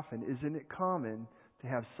 how often isn't it common to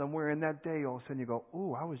have somewhere in that day, all of a sudden you go,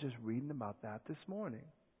 ooh, I was just reading about that this morning.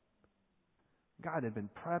 God had been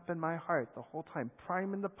prepping my heart the whole time,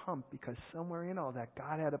 priming the pump, because somewhere in all that,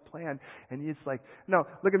 God had a plan. And it's like, now,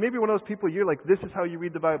 look, maybe one of those people, you're like, this is how you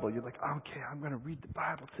read the Bible. You're like, okay, I'm going to read the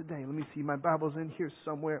Bible today. Let me see, my Bible's in here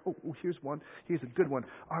somewhere. Oh, here's one. Here's a good one.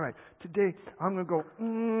 All right, today I'm going to go,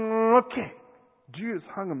 okay, Jesus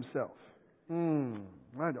hung Himself.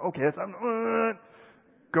 Okay, that's,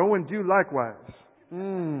 go and do likewise.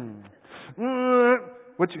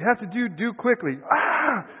 What you have to do quickly.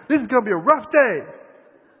 This is going to be a rough day.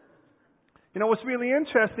 You know, what's really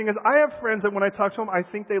interesting is I have friends that when I talk to them, I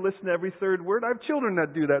think they listen to every third word. I have children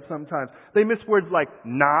that do that sometimes. They miss words like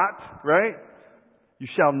not, right? You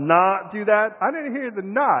shall not do that. I didn't hear the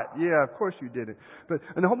not. Yeah, of course you didn't.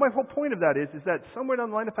 And my whole point of that is that somewhere down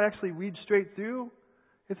the line, if I actually read straight through,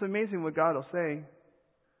 it's amazing what God will say.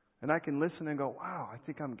 And I can listen and go, wow, I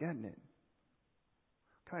think I'm getting it.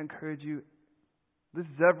 Can I encourage you? This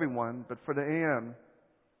is everyone, but for the AM,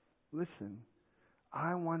 listen.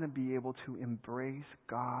 I want to be able to embrace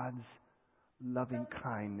God's loving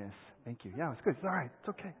kindness. Thank you. Yeah, it's good. It's all right. It's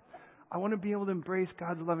okay. I want to be able to embrace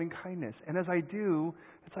God's loving kindness. And as I do,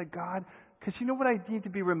 it's like, God, because you know what I need to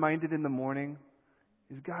be reminded in the morning?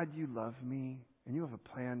 Is, God, you love me, and you have a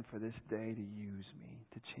plan for this day to use me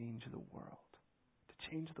to change the world. To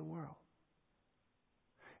change the world.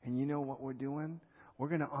 And you know what we're doing? We're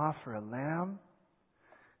going to offer a lamb.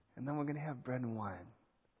 And then we're going to have bread and wine.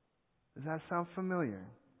 Does that sound familiar?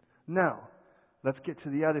 Now, let's get to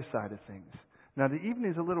the other side of things. Now, the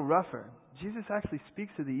evening is a little rougher. Jesus actually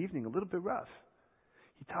speaks of the evening a little bit rough.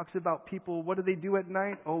 He talks about people, what do they do at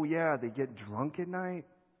night? Oh, yeah, they get drunk at night.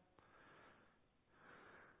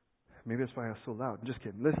 Maybe that's why I was so loud. I'm just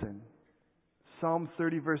kidding. Listen. Psalm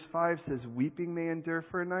 30 verse 5 says, weeping may endure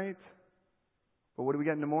for a night. But what do we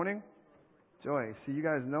get in the morning? Joy. See, you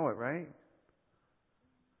guys know it, right?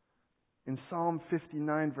 In Psalm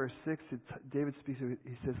 59, verse 6, David speaks,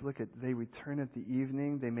 he says, look, they return at the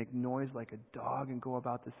evening, they make noise like a dog and go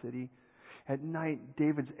about the city. At night,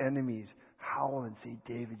 David's enemies howl and say,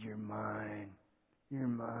 David, you're mine. You're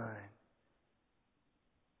mine.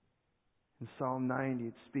 In Psalm 90,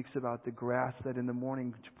 it speaks about the grass that in the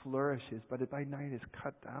morning flourishes, but by night is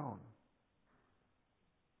cut down.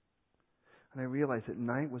 And I realized at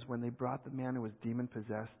night was when they brought the man who was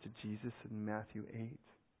demon-possessed to Jesus in Matthew 8.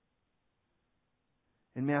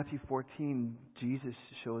 In Matthew 14, Jesus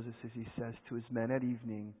shows us as He says to His men at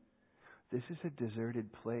evening, this is a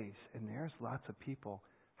deserted place, and there's lots of people.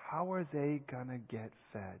 How are they going to get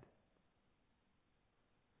fed?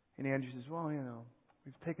 And Andrew says, well, you know,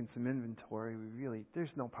 we've taken some inventory. There's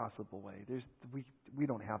no possible way. We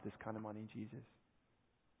don't have this kind of money, Jesus.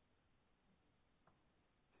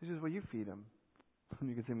 He says, well, you feed them. And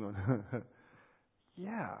you can see him going,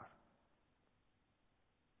 yeah.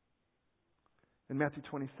 In Matthew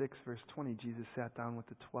 26, verse 20, Jesus sat down with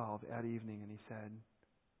the 12 at evening and He said,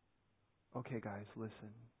 okay, guys,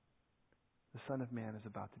 listen. The Son of Man is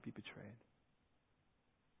about to be betrayed.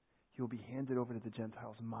 He will be handed over to the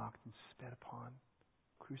Gentiles, mocked and spat upon,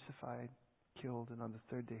 crucified, killed, and on the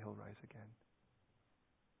third day He'll rise again.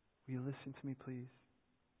 Will you listen to me, please?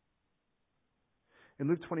 In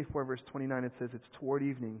Luke 24, verse 29, it says, it's toward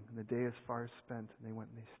evening, and the day is far spent, and they went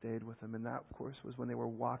and they stayed with Him. And that, of course, was when they were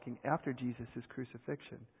walking after Jesus'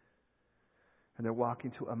 crucifixion. And they're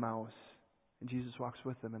walking to Emmaus, and Jesus walks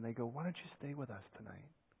with them, and they go, why don't you stay with us tonight?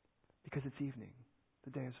 Because it's evening. The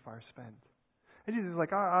day is far spent. And Jesus is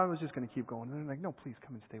like, I was just going to keep going. And they're like, no, please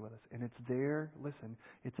come and stay with us. And it's there, listen,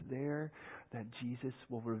 it's there that Jesus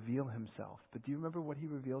will reveal Himself. But do you remember what He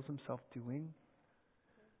reveals Himself doing?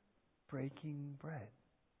 Breaking bread.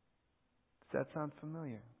 Does that sound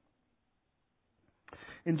familiar?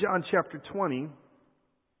 In John chapter 20,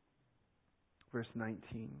 verse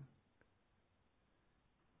 19,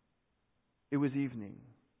 it was evening,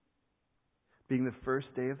 being the first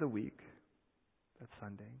day of the week, that's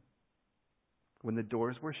Sunday. When the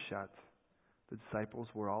doors were shut, the disciples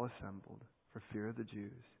were all assembled for fear of the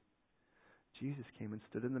Jews. Jesus came and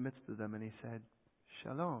stood in the midst of them, and He said,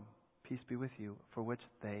 Shalom, peace be with you, for which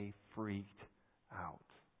they freaked out.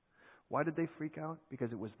 Why did they freak out?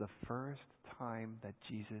 Because it was the first time that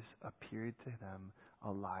Jesus appeared to them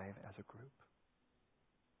alive as a group.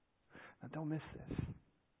 Now don't miss this.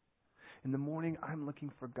 In the morning, I'm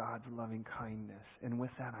looking for God's loving kindness. And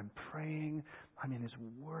with that, I'm praying. I'm in His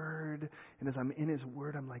Word. And as I'm in His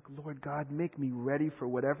Word, I'm like, Lord God, make me ready for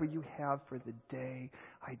whatever You have for the day.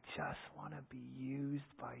 I just want to be used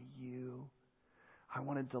by You. I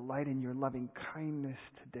want to delight in Your loving kindness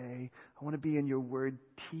today. I want to be in Your Word.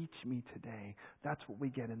 Teach me today. That's what we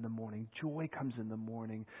get in the morning. Joy comes in the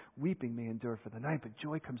morning. Weeping may endure for the night, but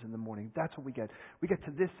joy comes in the morning. That's what we get. We get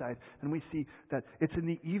to this side, and we see that it's in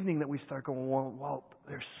the evening that we start going, well,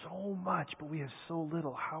 there's so much, but we have so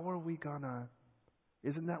little. How are we going to...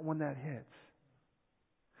 Isn't that when that hits?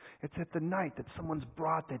 It's at the night that someone's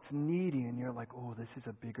brought that's needy, and you're like, oh, this is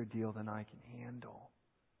a bigger deal than I can handle.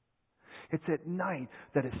 It's at night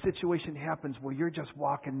that a situation happens where you're just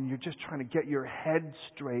walking and you're just trying to get your head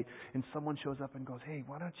straight, and someone shows up and goes, hey,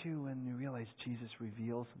 why don't you, and you realize Jesus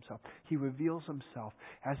reveals Himself. He reveals Himself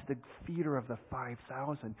as the feeder of the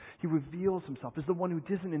 5,000. He reveals Himself as the one who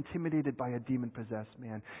isn't intimidated by a demon-possessed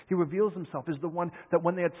man. He reveals Himself as the one that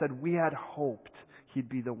when they had said, we had hoped He'd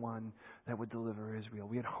be the one that would deliver Israel.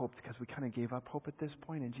 We had hoped because we kind of gave up hope at this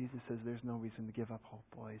point, and Jesus says, there's no reason to give up hope,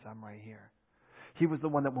 boys. I'm right here. He was the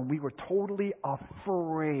one that when we were totally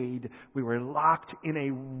afraid, we were locked in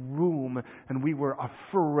a room and we were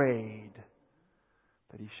afraid,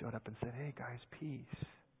 that He showed up and said, hey guys, peace.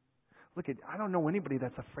 Look, I don't know anybody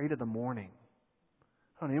that's afraid of the morning.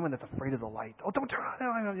 I don't know anyone that's afraid of the light. Oh, don't turn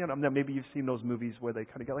on. Maybe you've seen those movies where they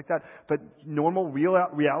kind of get like that. But normal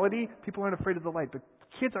reality, people aren't afraid of the light. But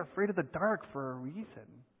kids are afraid of the dark for a reason.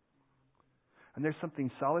 And there's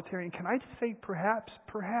something solitary. And can I just say perhaps,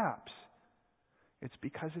 it's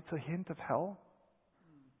because it's a hint of hell.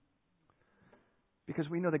 Because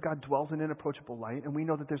we know that God dwells in inapproachable light, and we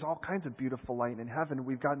know that there's all kinds of beautiful light in heaven.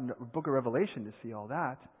 We've gotten a book of Revelation to see all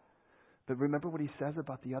that. But remember what He says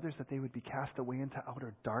about the others, that they would be cast away into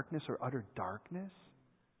outer darkness or utter darkness?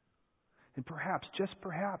 And perhaps, just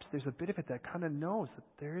perhaps, there's a bit of it that kind of knows that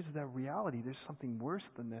there is that reality. There's something worse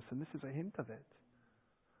than this, and this is a hint of it.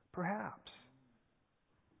 Perhaps.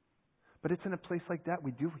 But it's in a place like that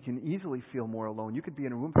we can easily feel more alone. You could be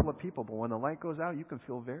in a room full of people, but when the light goes out, you can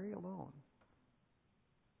feel very alone.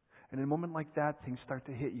 And in a moment like that, things start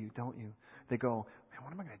to hit you, don't you? They go, man,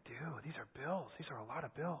 what am I going to do? These are bills. These are a lot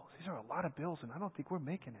of bills. These are a lot of bills, and I don't think we're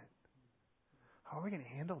making it. How are we going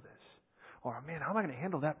to handle this? Or, man, how am I going to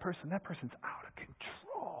handle that person? That person's out of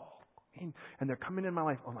control. And they're coming in my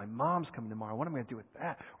life. Oh, my mom's coming tomorrow. What am I going to do with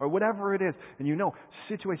that? Or whatever it is. And you know,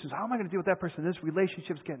 situations. How am I going to deal with that person? This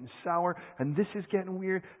relationship's getting sour, and this is getting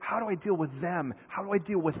weird. How do I deal with them? How do I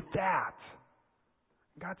deal with that?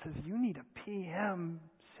 God says, you need a PM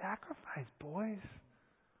sacrifice, boys.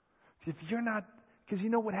 If you're not, because you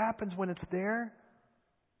know what happens when it's there?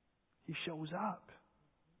 He shows up,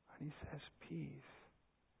 and He says, peace.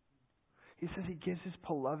 He says He gives His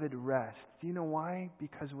beloved rest. Do you know why?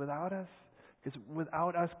 Because without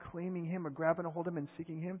us claiming Him or grabbing a hold of Him and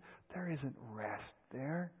seeking Him, there isn't rest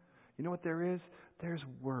there. You know what there is? There's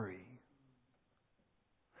worry.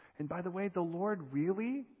 And by the way, the Lord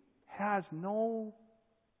really has no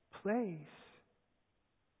place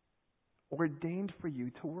ordained for you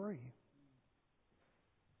to worry.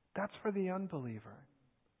 That's for the unbeliever.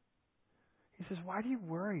 He says, why do you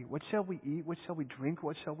worry? What shall we eat? What shall we drink?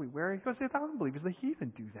 What shall we wear? He goes, the unbelievers, the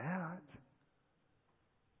heathen do that.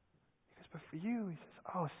 He goes, but for you, He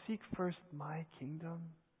says, seek first my kingdom,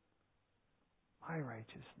 my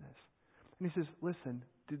righteousness, And he says, listen,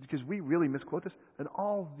 because we really misquote this, and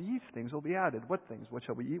all these things will be added. What things? What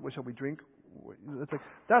shall we eat? What shall we drink?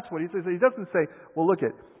 That's what he says. He doesn't say, well, look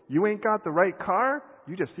it, you ain't got the right car,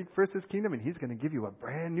 you just seek first His kingdom and He's going to give you a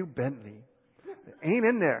brand new Bentley. It ain't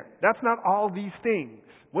in there. That's not all these things.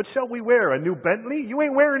 What shall we wear? A new Bentley? You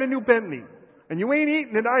ain't wearing a new Bentley. And you ain't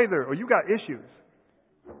eating it either, or you got issues.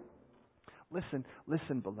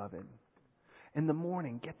 Listen, beloved. In the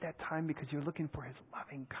morning, get that time because you're looking for His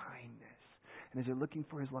loving kindness. And as you're looking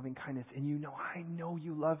for His loving kindness, and you know, I know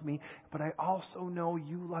you love me, but I also know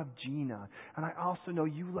you love Gina. And I also know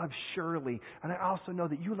you love Shirley. And I also know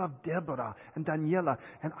that you love Deborah and Daniela.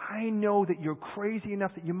 And I know that you're crazy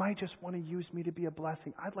enough that you might just want to use me to be a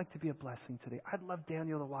blessing. I'd like to be a blessing today. I'd love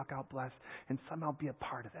Daniel to walk out blessed and somehow be a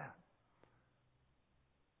part of that.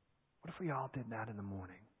 What if we all did that in the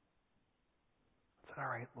morning? I said, all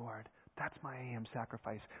right, Lord, that's my AM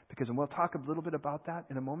sacrifice. Because, and we'll talk a little bit about that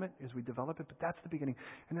in a moment as we develop it, but that's the beginning.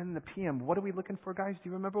 And then in the PM, what are we looking for, guys? Do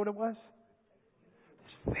you remember what it was?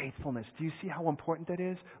 It's faithfulness. Do you see how important that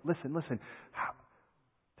is? Listen.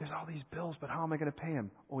 There's all these bills, but how am I going to pay them?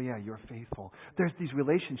 Oh yeah, you're faithful. There's these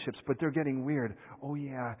relationships, but they're getting weird. Oh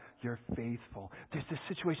yeah, you're faithful. There's this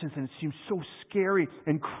situations and it seems so scary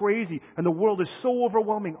and crazy and the world is so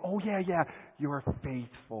overwhelming. Oh yeah, you're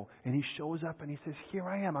faithful. And He shows up and He says, here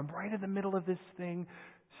I am. I'm right in the middle of this thing.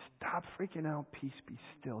 Stop freaking out. Peace, be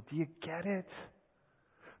still. Do you get it?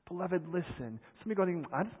 Beloved, listen. Somebody going,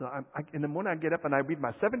 I just know. In the morning I get up and I read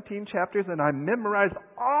my 17 chapters and I memorize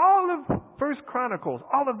all of First Chronicles,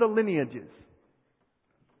 all of the lineages.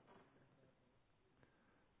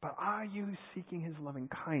 But are you seeking His loving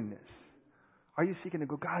kindness? Are you seeking to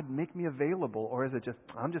go, God, make me available? Or is it just,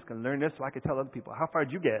 I'm just going to learn this so I can tell other people? How far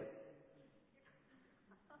did you get?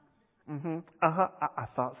 I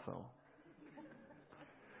thought so.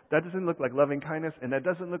 That doesn't look like loving kindness, and that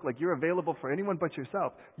doesn't look like you're available for anyone but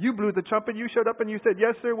yourself. You blew the trumpet, you showed up, and you said,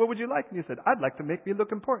 yes, sir, what would you like? And you said, I'd like to make me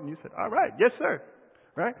look important. You said, all right, yes, sir.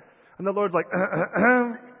 Right? And the Lord's like,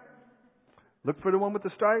 look for the one with the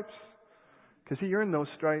stripes, because He earned those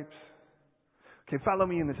stripes. Okay, follow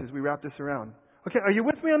me in this as we wrap this around. Okay, are you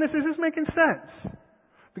with me on this? Is this making sense?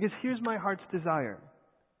 Because here's my heart's desire.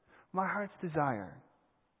 My heart's desire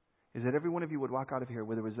is that every one of you would walk out of here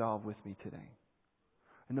with a resolve with me today.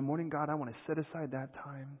 In the morning, God, I want to set aside that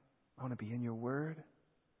time. I want to be in Your Word.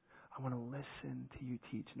 I want to listen to You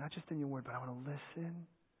teach. Not just in Your Word, but I want to listen.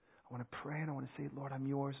 I want to pray and I want to say, Lord, I'm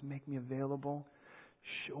Yours. Make me available.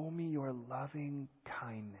 Show me Your loving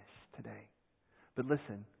kindness today. But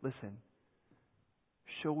listen.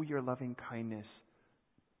 Show Your loving kindness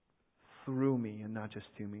through me and not just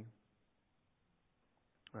to me.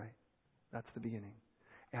 Right? That's the beginning.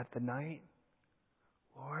 At the night,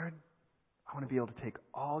 Lord, I want to be able to take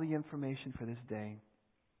all the information for this day,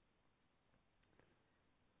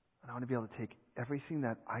 and I want to be able to take everything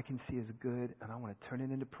that I can see as good, and I want to turn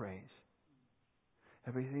it into praise.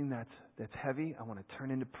 Everything that's heavy, I want to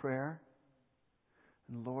turn into prayer.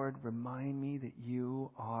 And Lord, remind me that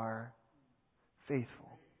You are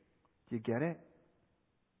faithful. Do you get it?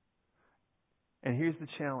 And here's the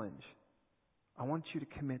challenge. I want you to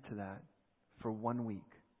commit to that for 1 week.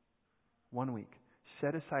 1 week.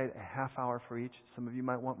 Set aside a half hour for each. Some of you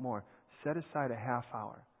might want more. Set aside a half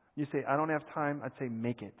hour. You say, I don't have time. I'd say,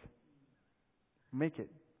 make it. Make it.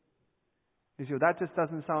 You say, that just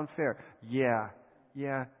doesn't sound fair. Yeah.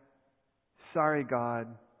 Sorry, God.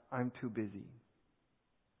 I'm too busy.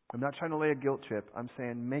 I'm not trying to lay a guilt trip. I'm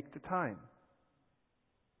saying, make the time.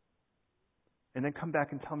 And then come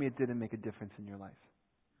back and tell me it didn't make a difference in your life.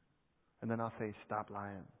 And then I'll say, stop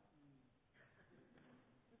lying.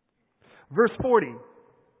 Verse 40.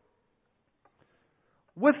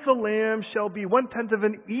 With the lamb shall be 1/10 of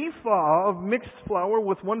an ephah of mixed flour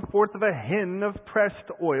with 1/4 of a hin of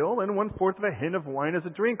pressed oil and 1/4 of a hin of wine as a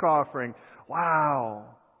drink offering.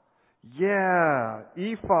 Wow. Yeah.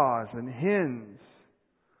 Ephahs and hins.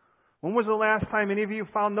 When was the last time any of you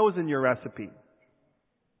found those in your recipe?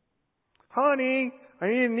 Honey, I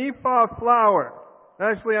need an ephah of flour.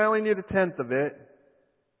 Actually, I only need 1/10 of it.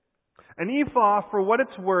 An ephah, for what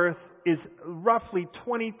it's worth, is roughly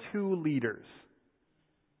 22 liters.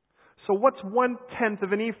 So what's 1/10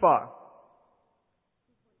 of an ephah?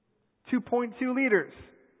 2.2 liters.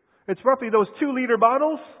 It's roughly those 2-liter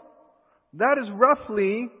bottles. That is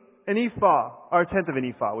roughly an ephah, or 1/10 of an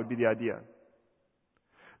ephah would be the idea.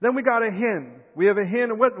 Then we got a hin. We have a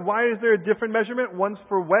hin. Why is there a different measurement? One's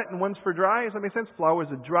for wet and one's for dry. Does that make sense? Flour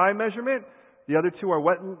is a dry measurement. The other two are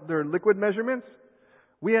wet. They're liquid measurements.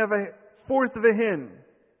 We have 1/4 of a hin.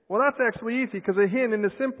 Well, that's actually easy because a hin, in the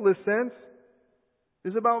simplest sense,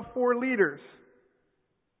 is about 4 liters.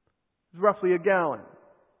 is roughly a gallon.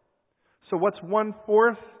 So what's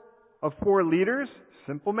 1/4 of 4 liters?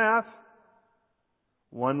 Simple math.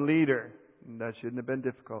 1 liter. That shouldn't have been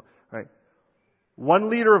difficult. All right. 1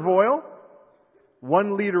 liter of oil,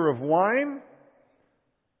 1 liter of wine,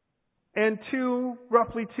 and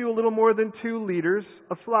a little more than 2 liters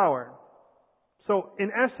of flour. So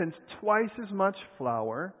in essence, twice as much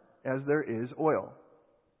flour as there is oil.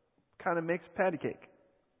 Kind of makes patty cake.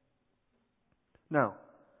 Now,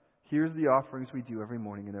 here's the offerings we do every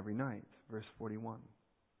morning and every night. Verse 41.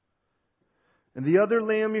 And the other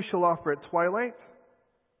lamb you shall offer at twilight.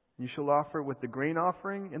 You shall offer with the grain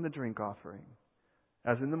offering and the drink offering,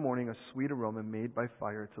 as in the morning a sweet aroma made by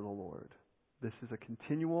fire to the Lord. This is a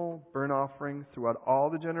continual burnt offering throughout all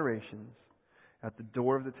the generations at the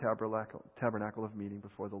door of the tabernacle of meeting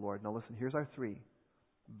before the Lord. Now listen, here's our 3.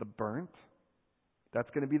 The burnt, that's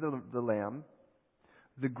going to be the lamb.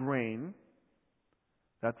 The grain,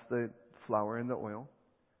 that's the flour and the oil.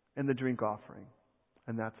 And the drink offering,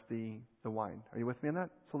 and that's the wine. Are you with me on that?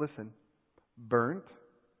 So listen, burnt,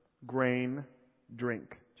 grain, drink.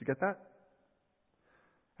 Did you get that?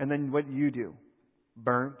 And then what you do?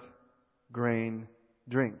 Burnt, grain,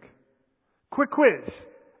 drink. Quick quiz.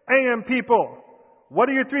 AM people, what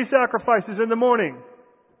are your 3 sacrifices in the morning?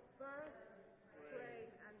 Burnt, grain,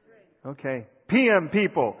 and drink. Okay. PM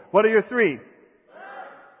people, what are your 3?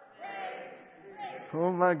 Oh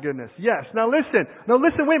my goodness. Yes. Now listen,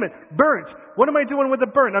 wait a minute. Burnt. What am I doing with the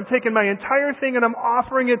burnt? I'm taking my entire thing and I'm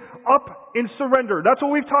offering it up in surrender. That's what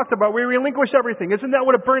we've talked about. We relinquish everything. Isn't that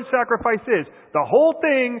what a burnt sacrifice is? The whole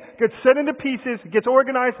thing gets set into pieces, gets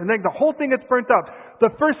organized, and then the whole thing gets burnt up.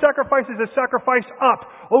 The first sacrifice is a sacrifice up.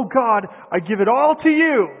 Oh God, I give it all to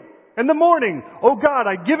you. In the morning, oh God,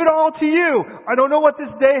 I give it all to you. I don't know what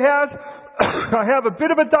this day has. I have a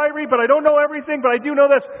bit of a diary, but I don't know everything, but I do know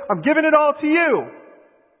this. I'm giving it all to you.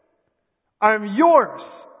 I'm yours.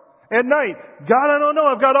 At night, God, I don't know,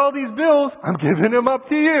 I've got all these bills. I'm giving them up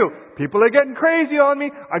to you. People are getting crazy on me.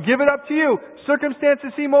 I give it up to you. Circumstances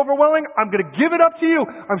seem overwhelming. I'm going to give it up to you.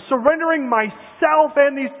 I'm surrendering myself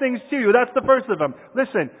and these things to you. That's the first of them.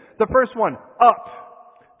 Listen, the first one, up.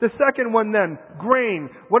 The second one then, grain.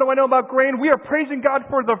 What do I know about grain? We are praising God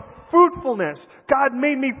for the fruitfulness. God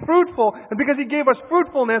made me fruitful, and because He gave us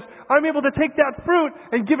fruitfulness, I'm able to take that fruit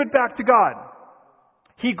and give it back to God.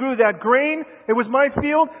 He grew that grain. It was my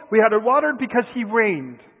field. We had it watered because He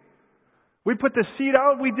rained. We put the seed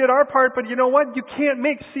out. We did our part, but you know what? You can't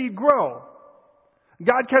make seed grow.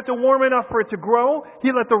 God kept it warm enough for it to grow. He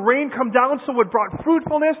let the rain come down so it brought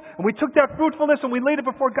fruitfulness. And we took that fruitfulness and we laid it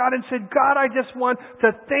before God and said, God, I just want to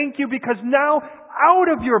thank you because now out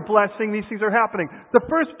of your blessing these things are happening. The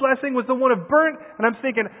first blessing was the one of burnt, and I'm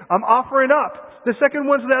thinking, I'm offering up. The second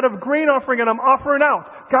one's that of grain offering, and I'm offering out.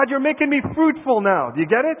 God, you're making me fruitful now. Do you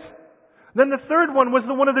get it? Then the third one was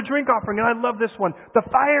the one of the drink offering, and I love this one. The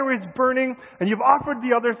fire is burning, and you've offered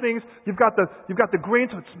the other things. You've got the grain,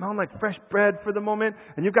 so it's smelling like fresh bread for the moment,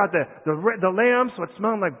 and you've got the lamb, so it's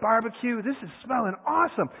smelling like barbecue. This is smelling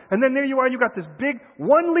awesome. And then there you are, you've got this big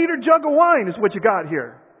 1-liter jug of wine is what you got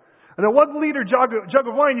here. And a 1-liter jug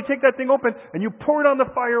of wine, you take that thing open, and you pour it on the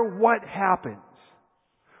fire. What happens?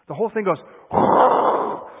 The whole thing goes,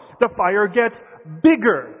 the fire gets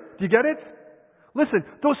bigger. Do you get it? Listen,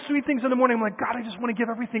 those sweet things in the morning, I'm like, God, I just want to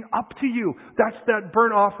give everything up to you. That's that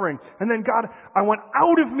burnt offering. And then, God, I want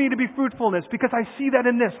out of me to be fruitfulness because I see that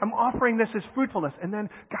in this. I'm offering this as fruitfulness. And then,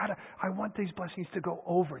 God, I want these blessings to go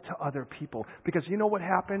over to other people because you know what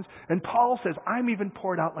happens? And Paul says, I'm even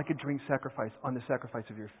poured out like a drink sacrifice on the sacrifice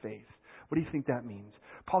of your faith. What do you think that means?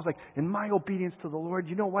 Paul's like, in my obedience to the Lord,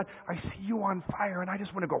 you know what? I see you on fire and I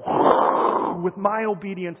just want to go with my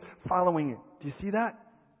obedience following it. Do you see that?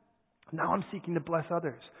 Now I'm seeking to bless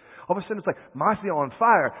others. All of a sudden it's like, Marcia on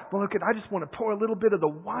fire. Well, look, I just want to pour a little bit of the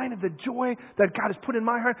wine of the joy that God has put in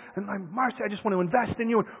my heart. And Marcia, I just want to invest in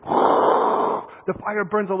you. And the fire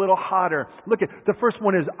burns a little hotter. Look, the first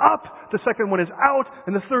one is up. The second one is out.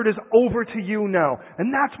 And the third is over to you now.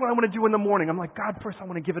 And that's what I want to do in the morning. I'm like, God, first I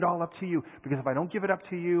want to give it all up to you. Because if I don't give it up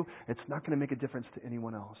to you, it's not going to make a difference to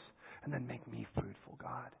anyone else. And then make me fruitful,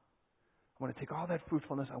 God. I want to take all that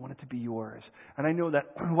fruitfulness. I want it to be yours. And I know that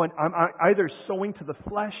when I'm either sowing to the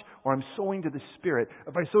flesh or I'm sowing to the Spirit.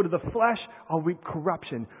 If I sow to the flesh, I'll reap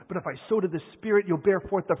corruption. But if I sow to the Spirit, you'll bear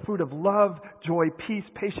forth the fruit of love, joy, peace,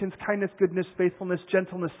 patience, kindness, goodness, faithfulness,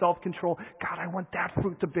 gentleness, self-control. God, I want that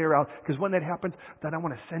fruit to bear out. Because when that happens, then I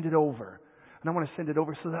want to send it over. And I want to send it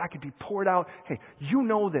over so that I could be poured out. Hey, you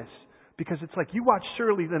know this. Because it's like you watch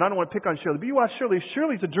Shirley, and I don't want to pick on Shirley, but you watch Shirley.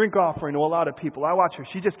 Shirley's a drink offering to a lot of people. I watch her.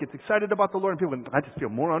 She just gets excited about the Lord, and people, I just feel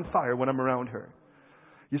more on fire when I'm around her.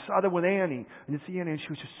 You saw that with Annie. And you'd see Annie, and she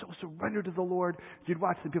was just so surrendered to the Lord. You'd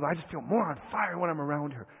watch the people, I just feel more on fire when I'm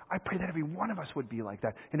around her. I pray that every one of us would be like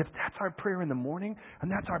that. And if that's our prayer in the morning, and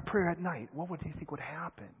that's our prayer at night, what would you think would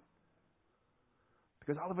happen?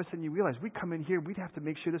 Because all of a sudden you realize we come in here, we'd have to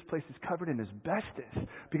make sure this place is covered in asbestos.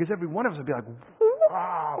 Because every one of us would be like,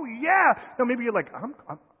 wow, yeah. No, maybe you're like,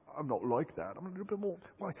 I'm not like that. I'm a little bit more.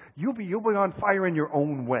 Well, you'll be on fire in your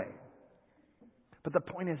own way. But the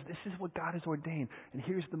point is, this is what God has ordained. And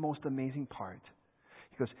here's the most amazing part.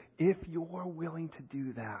 He goes, if you're willing to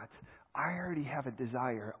do that, I already have a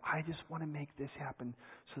desire. I just want to make this happen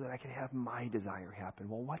so that I can have my desire happen.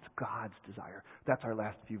 Well, what's God's desire? That's our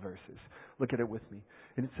last few verses. Look at it with me.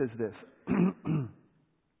 And it says this.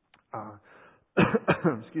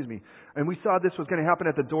 Excuse me. And we saw this was going to happen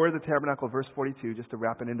at the door of the tabernacle, verse 42, just to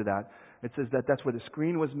wrap it into that. It says that that's where the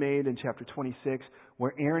screen was made in chapter 26,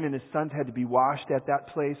 where Aaron and his sons had to be washed at that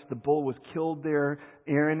place. The bull was killed there.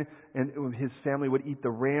 Aaron and his family would eat the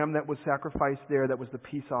ram that was sacrificed there. That was the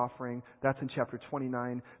peace offering. That's in chapter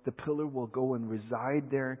 29. The pillar will go and reside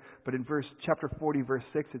there. But in chapter 40, verse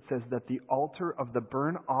 6, it says that the altar of the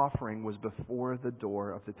burnt offering was before the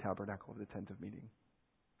door of the tabernacle of the tent of meeting.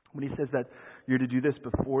 When he says that you're to do this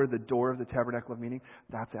before the door of the tabernacle of meeting,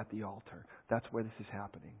 that's at the altar. That's where this is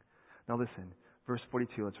happening. Now listen, verse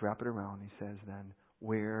 42, let's wrap it around. He says then,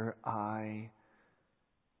 where I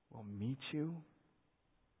will meet you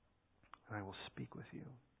and I will speak with you.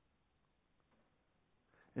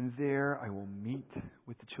 And there I will meet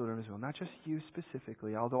with the children of Israel. Not just you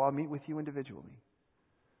specifically, although I'll meet with you individually.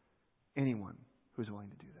 Anyone who's willing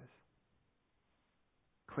to do this.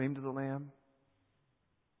 Claim to the Lamb.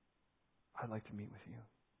 I'd like to meet with you.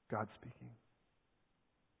 God speaking.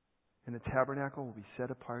 And the tabernacle will be set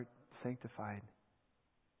apart, sanctified,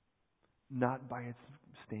 not by its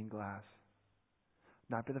stained glass,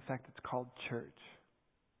 not by the fact it's called church,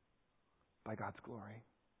 by God's glory.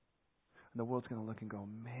 And the world's going to look and go,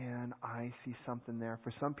 man, I see something there.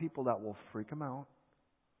 For some people, that will freak them out.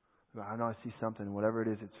 I know I see something, whatever it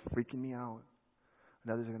is, it's freaking me out.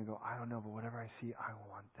 And others are going to go, I don't know, but whatever I see, I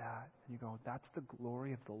want that. And you go, that's the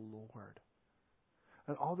glory of the Lord.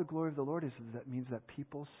 And all the glory of the Lord is that means that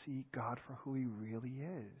people see God for who He really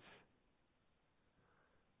is.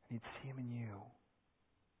 And He'd see Him in you.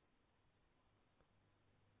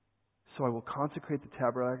 So I will consecrate the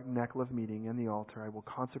tabernacle of meeting and the altar. I will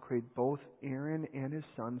consecrate both Aaron and his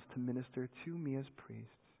sons to minister to me as priests.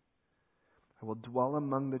 I will dwell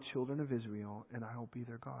among the children of Israel, and I will be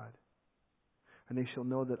their God. And they shall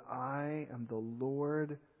know that I am the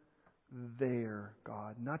Lord their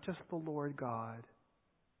God. Not just the Lord God.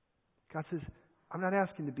 God says, I'm not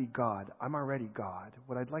asking to be God. I'm already God.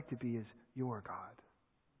 What I'd like to be is your God.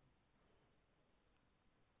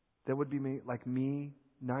 That would be like me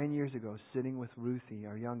 9 years ago sitting with Ruthie,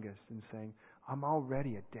 our youngest, and saying, I'm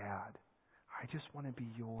already a dad. I just want to be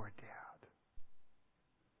your dad.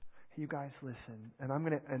 Hey, you guys, listen.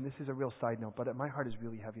 And this is a real side note, but my heart is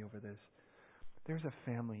really heavy over this. There's a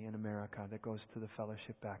family in America that goes to the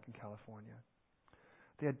fellowship back in California.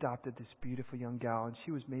 They adopted this beautiful young gal, and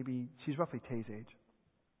she's roughly Tay's age,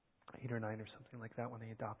 8 or 9 or something like that when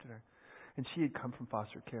they adopted her. And she had come from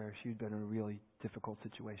foster care. She had been in a really difficult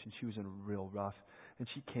situation. She was in real rough. And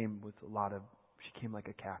she came like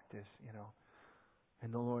a cactus, you know.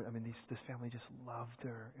 And the Lord, this family just loved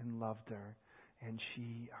her. And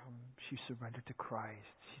she surrendered to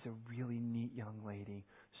Christ. She's a really neat young lady,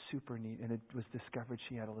 super neat. And it was discovered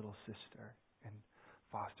she had a little sister in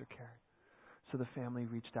foster care. So the family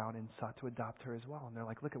reached out and sought to adopt her as well. And they're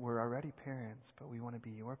like, look, we're already parents, but we want to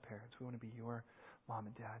be your parents. We want to be your mom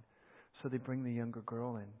and dad. So they bring the younger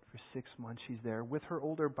girl in. For 6 months she's there with her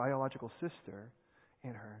older biological sister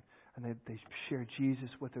and her. And they share Jesus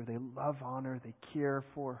with her. They love on her. They care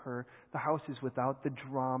for her. The house is without the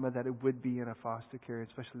drama that it would be in a foster care,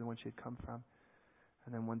 especially the one she had come from.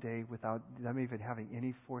 And then one day, without them even having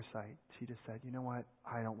any foresight, she just said, you know what?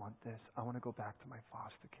 I don't want this. I want to go back to my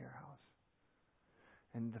foster care house.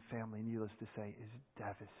 And the family, needless to say, is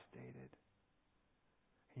devastated.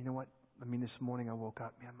 You know what? This morning I woke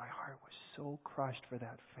up, man, my heart was so crushed for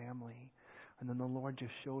that family. And then the Lord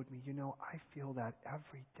just showed me, I feel that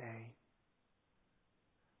every day.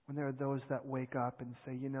 When there are those that wake up and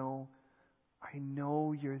say, I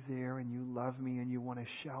know you're there and you love me and you want to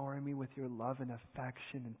shower me with your love and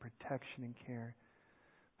affection and protection and care.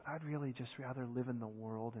 But I'd really just rather live in the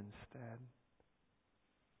world instead.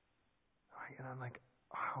 And I'm like,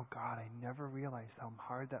 oh, God, I never realized how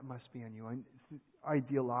hard that must be on you.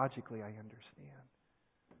 Ideologically, I understand.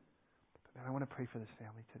 But, man, I want to pray for this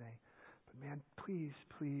family today. But, man, please,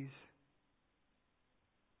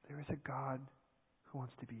 there is a God who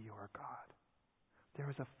wants to be your God. There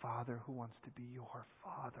is a Father who wants to be your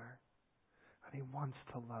Father. And He wants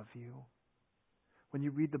to love you. When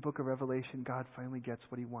you read the book of Revelation, God finally gets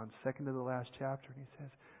what He wants. Second to the last chapter, and He says,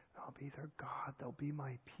 I'll be their God. They'll be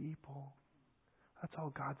my people. That's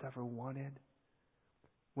all God's ever wanted.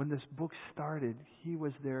 When this book started, He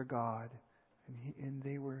was their God.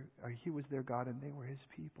 He was their God and they were His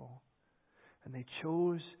people. And they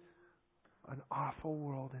chose an awful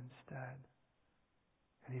world instead.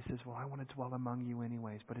 And He says, well, I want to dwell among you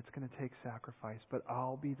anyways, but it's going to take sacrifice, but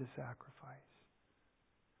I'll be the sacrifice.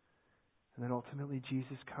 And then ultimately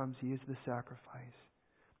Jesus comes, He is the sacrifice,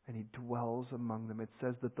 and He dwells among them. It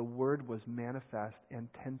says that the Word was manifest and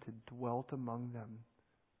tented, dwelt among them.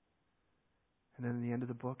 And then in the end of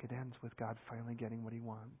the book, it ends with God finally getting what He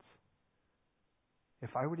wants.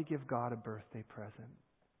 If I were to give God a birthday present,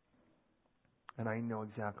 and I know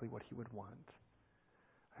exactly what He would want,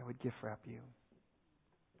 I would gift wrap you.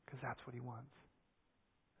 Because that's what He wants.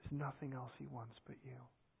 There's nothing else He wants but you.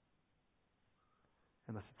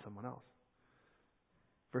 Unless it's someone else.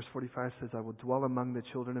 Verse 45 says, I will dwell among the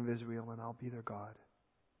children of Israel, and I'll be their God.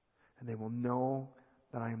 And they will know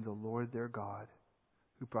that I am the Lord their God,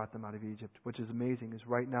 who brought them out of Egypt. Which is amazing, is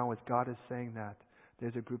right now as God is saying that,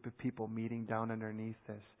 there's a group of people meeting down underneath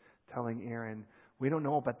this, telling Aaron, we don't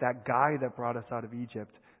know about that guy that brought us out of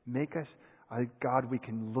Egypt. Make us a God we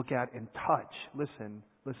can look at and touch. Listen.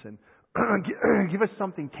 Give us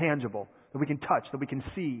something tangible that we can touch, that we can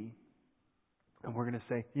see. And we're going to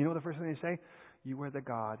say, you know the first thing they say? You are the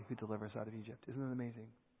God who delivers out of Egypt. Isn't that amazing?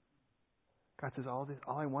 God says, all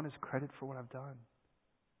I want is credit for what I've done.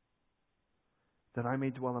 That I may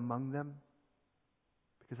dwell among them,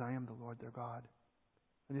 because I am the Lord their God.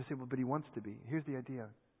 And you say, well, but He wants to be. Here's the idea.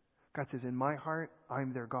 God says, in my heart,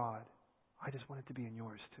 I'm their God. I just want it to be in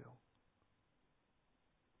yours too.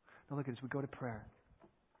 Now look at this. We go to prayer.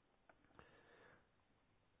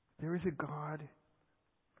 There is a God,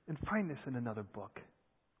 and find this in another book,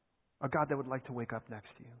 a God that would like to wake up next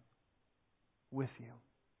to you, with you.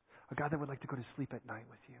 A God that would like to go to sleep at night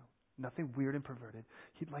with you. Nothing weird and perverted.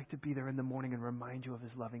 He'd like to be there in the morning and remind you of His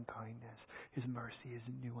loving kindness. His mercy is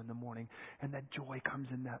new in the morning. And that joy comes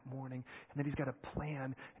in that morning. And that He's got a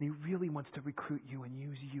plan. And He really wants to recruit you and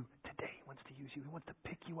use you today. He wants to use you. He wants to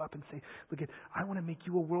pick you up and say, look, I want to make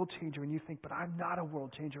you a world changer. And you think, but I'm not a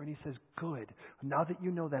world changer. And He says, good. Now that you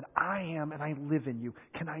know that I am and I live in you,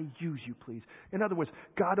 can I use you, please? In other words,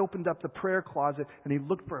 God opened up the prayer closet and He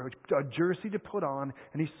looked for a jersey to put on.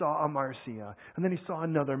 And He saw a Marcia. And then He saw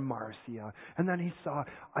another Marcia. And then He saw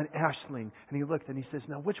an Ashling. And He looked and He says,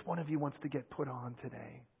 now which one of you wants to get put on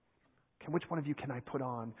today? Which one of you can I put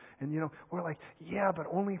on? And we're like, yeah, but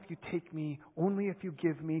only if you take me, only if you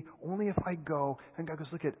give me, only if I go. And God goes,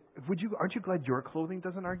 look aren't you glad your clothing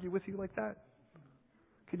doesn't argue with you like that?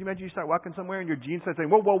 Can you imagine you start walking somewhere and your jeans start saying,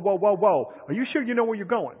 whoa, whoa, whoa, whoa, whoa. Are you sure you know where you're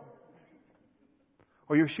going?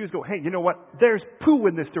 Or your shoes go, hey, you know what? There's poo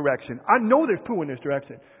in this direction. I know there's poo in this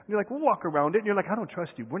direction. And you're like, we'll walk around it. And you're like, I don't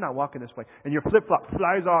trust you. We're not walking this way. And your flip-flop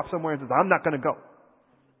flies off somewhere and says, I'm not going to go.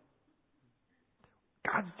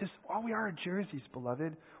 God's just, all we are jerseys,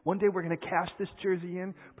 beloved. One day we're going to cash this jersey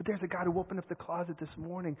in, but there's a God who opened up the closet this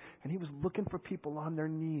morning, and He was looking for people on their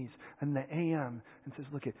knees in the AM and says,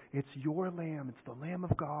 look, it's your lamb. It's the Lamb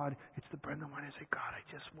of God. It's the bread and the wine. I say, God, I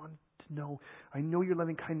just want to know. I know your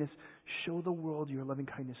loving kindness. Show the world your loving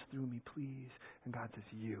kindness through me, please. And God says,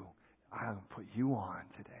 I'll put you on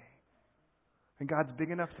today. And God's big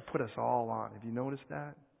enough to put us all on. Have you noticed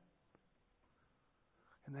that?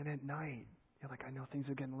 And then at night, you're like, I know things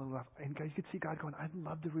are getting a little rough. And you could see God going, I'd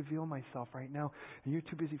love to reveal myself right now. And you're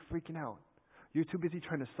too busy freaking out. You're too busy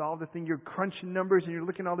trying to solve the thing. You're crunching numbers and you're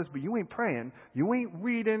looking at all this, but you ain't praying. You ain't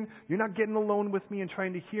reading. You're not getting alone with me and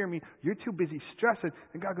trying to hear me. You're too busy stressing.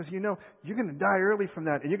 And God goes, you're going to die early from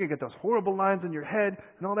that. And you're going to get those horrible lines in your head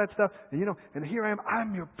and all that stuff. And and here I am.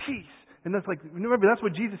 I'm your peace. And that's like, remember, that's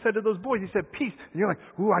what Jesus said to those boys. He said, peace. And you're like,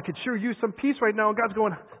 ooh, I could sure use some peace right now. And God's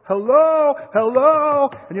going, hello, hello.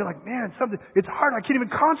 And you're like, man, it's hard. I can't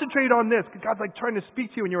even concentrate on this. God's like trying to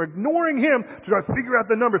speak to you and you're ignoring Him to try to figure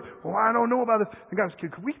out the numbers. Well, I don't know about this. And God's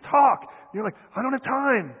like, could we talk? And you're like, I don't have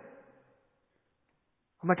time.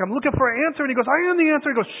 I'm like, I'm looking for an answer. And He goes, I am the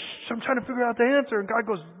answer. He goes, shh, I'm trying to figure out the answer. And God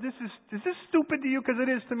goes, is this stupid to you? Because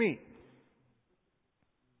it is to me.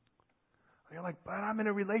 You're like, but I'm in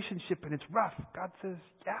a relationship and it's rough. God says,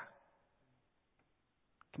 yeah.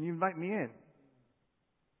 Can you invite me in?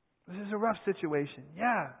 This is a rough situation.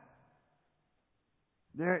 Yeah.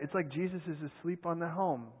 It's like Jesus is asleep on the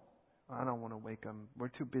helm. I don't want to wake him. We're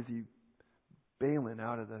too busy bailing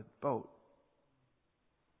out of the boat.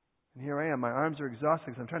 And here I am, my arms are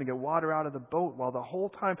exhausted because I'm trying to get water out of the boat while the whole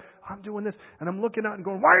time I'm doing this. And I'm looking out and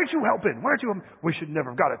going, why aren't you helping? Why aren't you helping? We should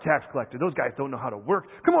never have got a tax collector. Those guys don't know how to work.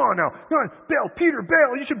 Come on now. Come on, bail. Peter,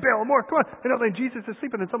 bail. You should bail more. Come on. And then Jesus is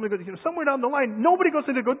sleeping and somebody goes, somewhere down the line, nobody goes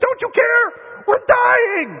in and goes, don't you care? We're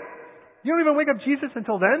dying. You don't even wake up Jesus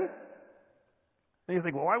until then? And you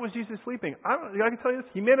think, well, why was Jesus sleeping? I can tell you this.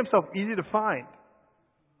 He made himself easy to find.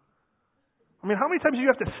 I mean, how many times do you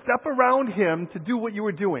have to step around him to do what you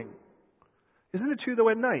were doing? Isn't it true, though,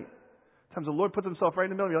 at night? Sometimes the Lord puts himself right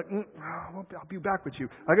in the middle. You're like, I'll be back with you.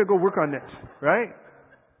 I got to go work on this, right?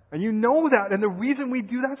 And you know that. And the reason we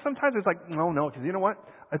do that sometimes is like, no, because you know what?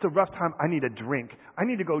 It's a rough time. I need a drink. I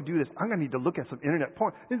need to go do this. I'm going to need to look at some internet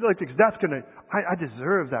porn. It's like, that's going to, I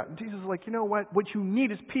deserve that. And Jesus is like, you know what? What you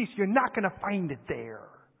need is peace. You're not going to find it there.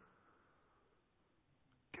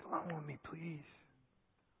 Get along with me, please.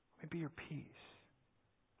 Let me be your peace.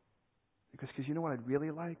 Because you know what I'd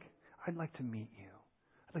really like? I'd like to meet you.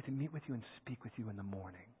 I'd like to meet with you and speak with you in the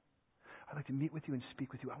morning. I'd like to meet with you and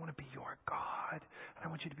speak with you. I want to be your God, and I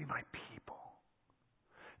want you to be my people.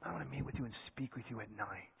 And I want to meet with you and speak with you at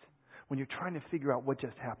night. When you're trying to figure out what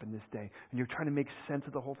just happened this day, and you're trying to make sense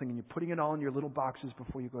of the whole thing, and you're putting it all in your little boxes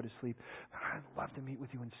before you go to sleep, I'd love to meet with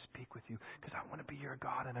you and speak with you, because I want to be your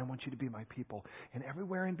God, and I want you to be my people. And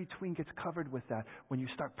everywhere in between gets covered with that when you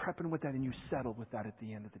start prepping with that and you settle with that at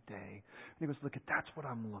the end of the day. And he goes, look, that's what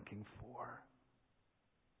I'm looking for.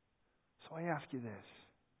 So I ask you this.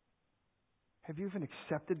 Have you even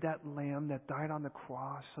accepted that lamb that died on the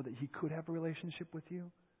cross so that he could have a relationship with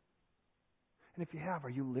you? And if you have, are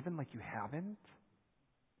you living like you haven't?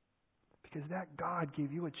 Because that God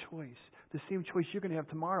gave you a choice. The same choice you're going to have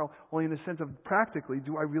tomorrow, only in the sense of practically,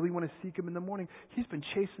 do I really want to seek him in the morning? He's been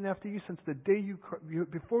chasing after you since the day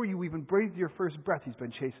before you even breathed your first breath, he's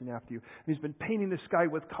been chasing after you. And he's been painting the sky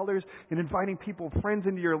with colors and inviting people, friends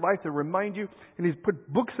into your life to remind you. And he's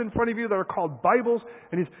put books in front of you that are called Bibles.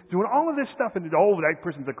 And he's doing all of this stuff. And that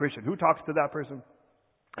person's a Christian. Who talks to that person?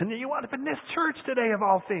 And then you wind up in this church today of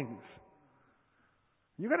all things.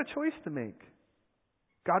 You got a choice to make.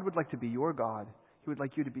 God would like to be your God. He would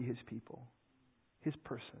like you to be his people, his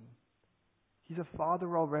person. He's a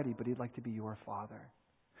father already, but he'd like to be your father.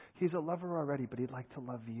 He's a lover already, but he'd like to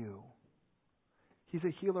love you. He's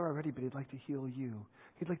a healer already, but he'd like to heal you.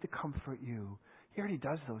 He'd like to comfort you. He already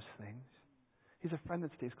does those things. He's a friend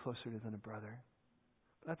that stays closer than a brother.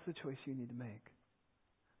 But that's the choice you need to make.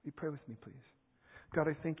 Will you pray with me, please? God,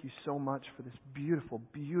 I thank you so much for this beautiful,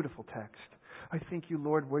 beautiful text. I thank you,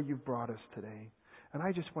 Lord, where you've brought us today. And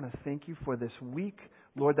I just want to thank you for this week,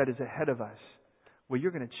 Lord, that is ahead of us, where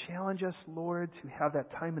you're going to challenge us, Lord, to have that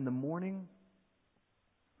time in the morning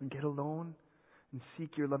and get alone and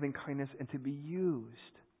seek your loving kindness and to be used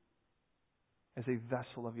as a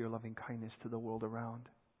vessel of your loving kindness to the world around.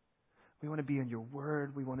 We want to be in your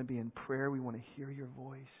word. We want to be in prayer. We want to hear your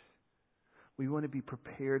voice. We want to be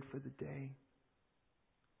prepared for the day.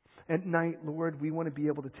 At night, Lord, we want to be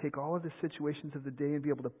able to take all of the situations of the day and be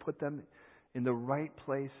able to put them in the right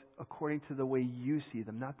place according to the way you see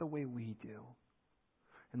them, not the way we do.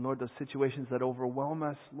 And Lord, those situations that overwhelm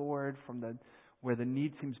us, Lord, from where the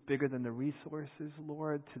need seems bigger than the resources,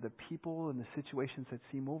 Lord, to the people and the situations that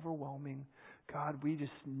seem overwhelming, God, we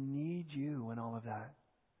just need you in all of that.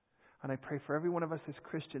 And I pray for every one of us as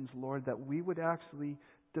Christians, Lord, that we would actually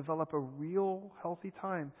develop a real healthy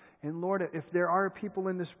time. And Lord, if there are people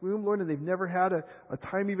in this room, Lord, and they've never had a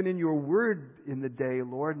time even in your word in the day,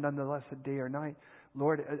 Lord, nonetheless a day or night,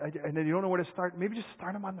 Lord, and then you don't know where to start, maybe just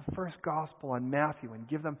start them on the first gospel on Matthew and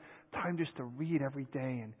give them time just to read every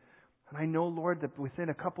day. And I know, Lord, that within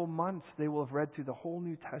a couple months they will have read through the whole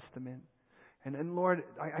New Testament. And Lord,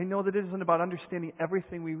 I know that it isn't about understanding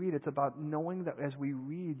everything we read. It's about knowing that as we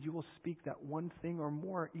read, you will speak that one thing or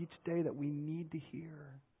more each day that we need to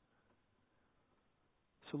hear.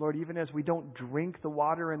 So Lord, even as we don't drink the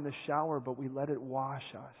water in the shower, but we let it wash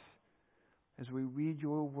us. As we read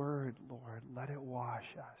your word, Lord, let it wash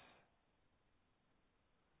us.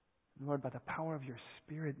 And Lord, by the power of your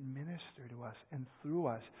Spirit, minister to us and through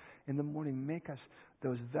us in the morning. Make us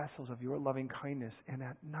those vessels of your loving kindness. And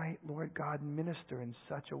at night, Lord God, minister in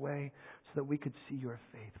such a way so that we could see your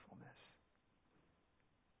faithfulness.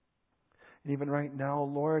 And even right now,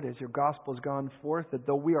 Lord, as your gospel has gone forth, that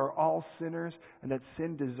though we are all sinners and that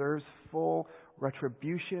sin deserves full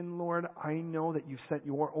retribution, Lord, I know that you've sent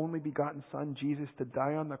your only begotten Son, Jesus, to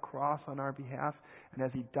die on the cross on our behalf. And as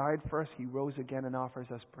he died for us, he rose again and offers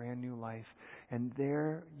us brand new life. And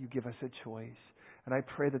there you give us a choice. And I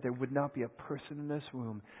pray that there would not be a person in this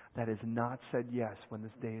room that has not said yes when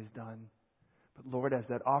this day is done. But Lord, as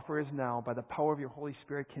that offer is now, by the power of your Holy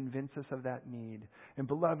Spirit, convince us of that need. And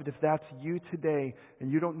beloved, if that's you today,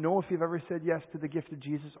 and you don't know if you've ever said yes to the gift of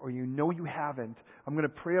Jesus, or you know you haven't, I'm going to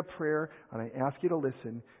pray a prayer, and I ask you to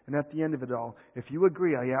listen. And at the end of it all, if you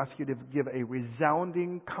agree, I ask you to give a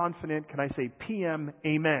resounding, confident, can I say PM,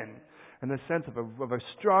 amen, in the sense of a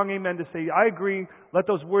strong amen to say, I agree, let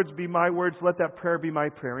those words be my words, let that prayer be my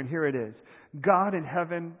prayer. And here it is. God in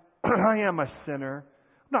heaven, I am a sinner.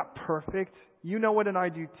 I'm not perfect. You know it, and I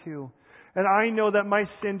do too. And I know that my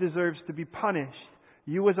sin deserves to be punished.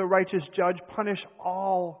 You, as a righteous judge, punish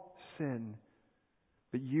all sin.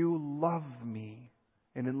 But you love me.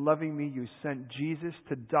 And in loving me, you sent Jesus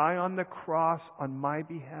to die on the cross on my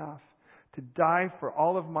behalf, to die for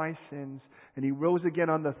all of my sins. And He rose again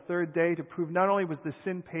on the third day to prove not only was the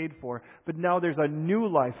sin paid for, but now there's a new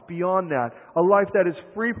life beyond that. A life that is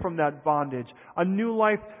free from that bondage. A new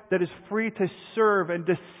life that is free to serve and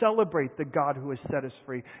to celebrate the God who has set us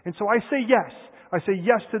free. And so I say yes. I say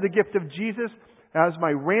yes to the gift of Jesus as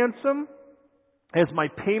my ransom, as my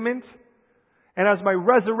payment, and as my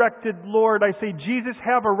resurrected Lord. I say, Jesus,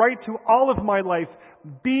 have a right to all of my life.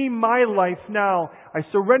 Be my life now. I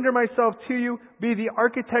surrender myself to you. Be the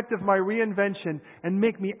architect of my reinvention and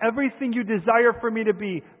make me everything you desire for me to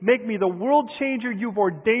be. Make me the world changer you've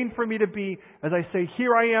ordained for me to be. As I say,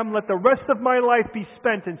 here I am. Let the rest of my life be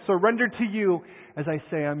spent and surrendered to you. As I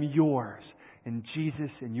say, I'm yours. In Jesus,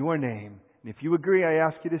 in your name. And if you agree, I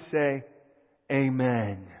ask you to say,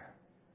 Amen.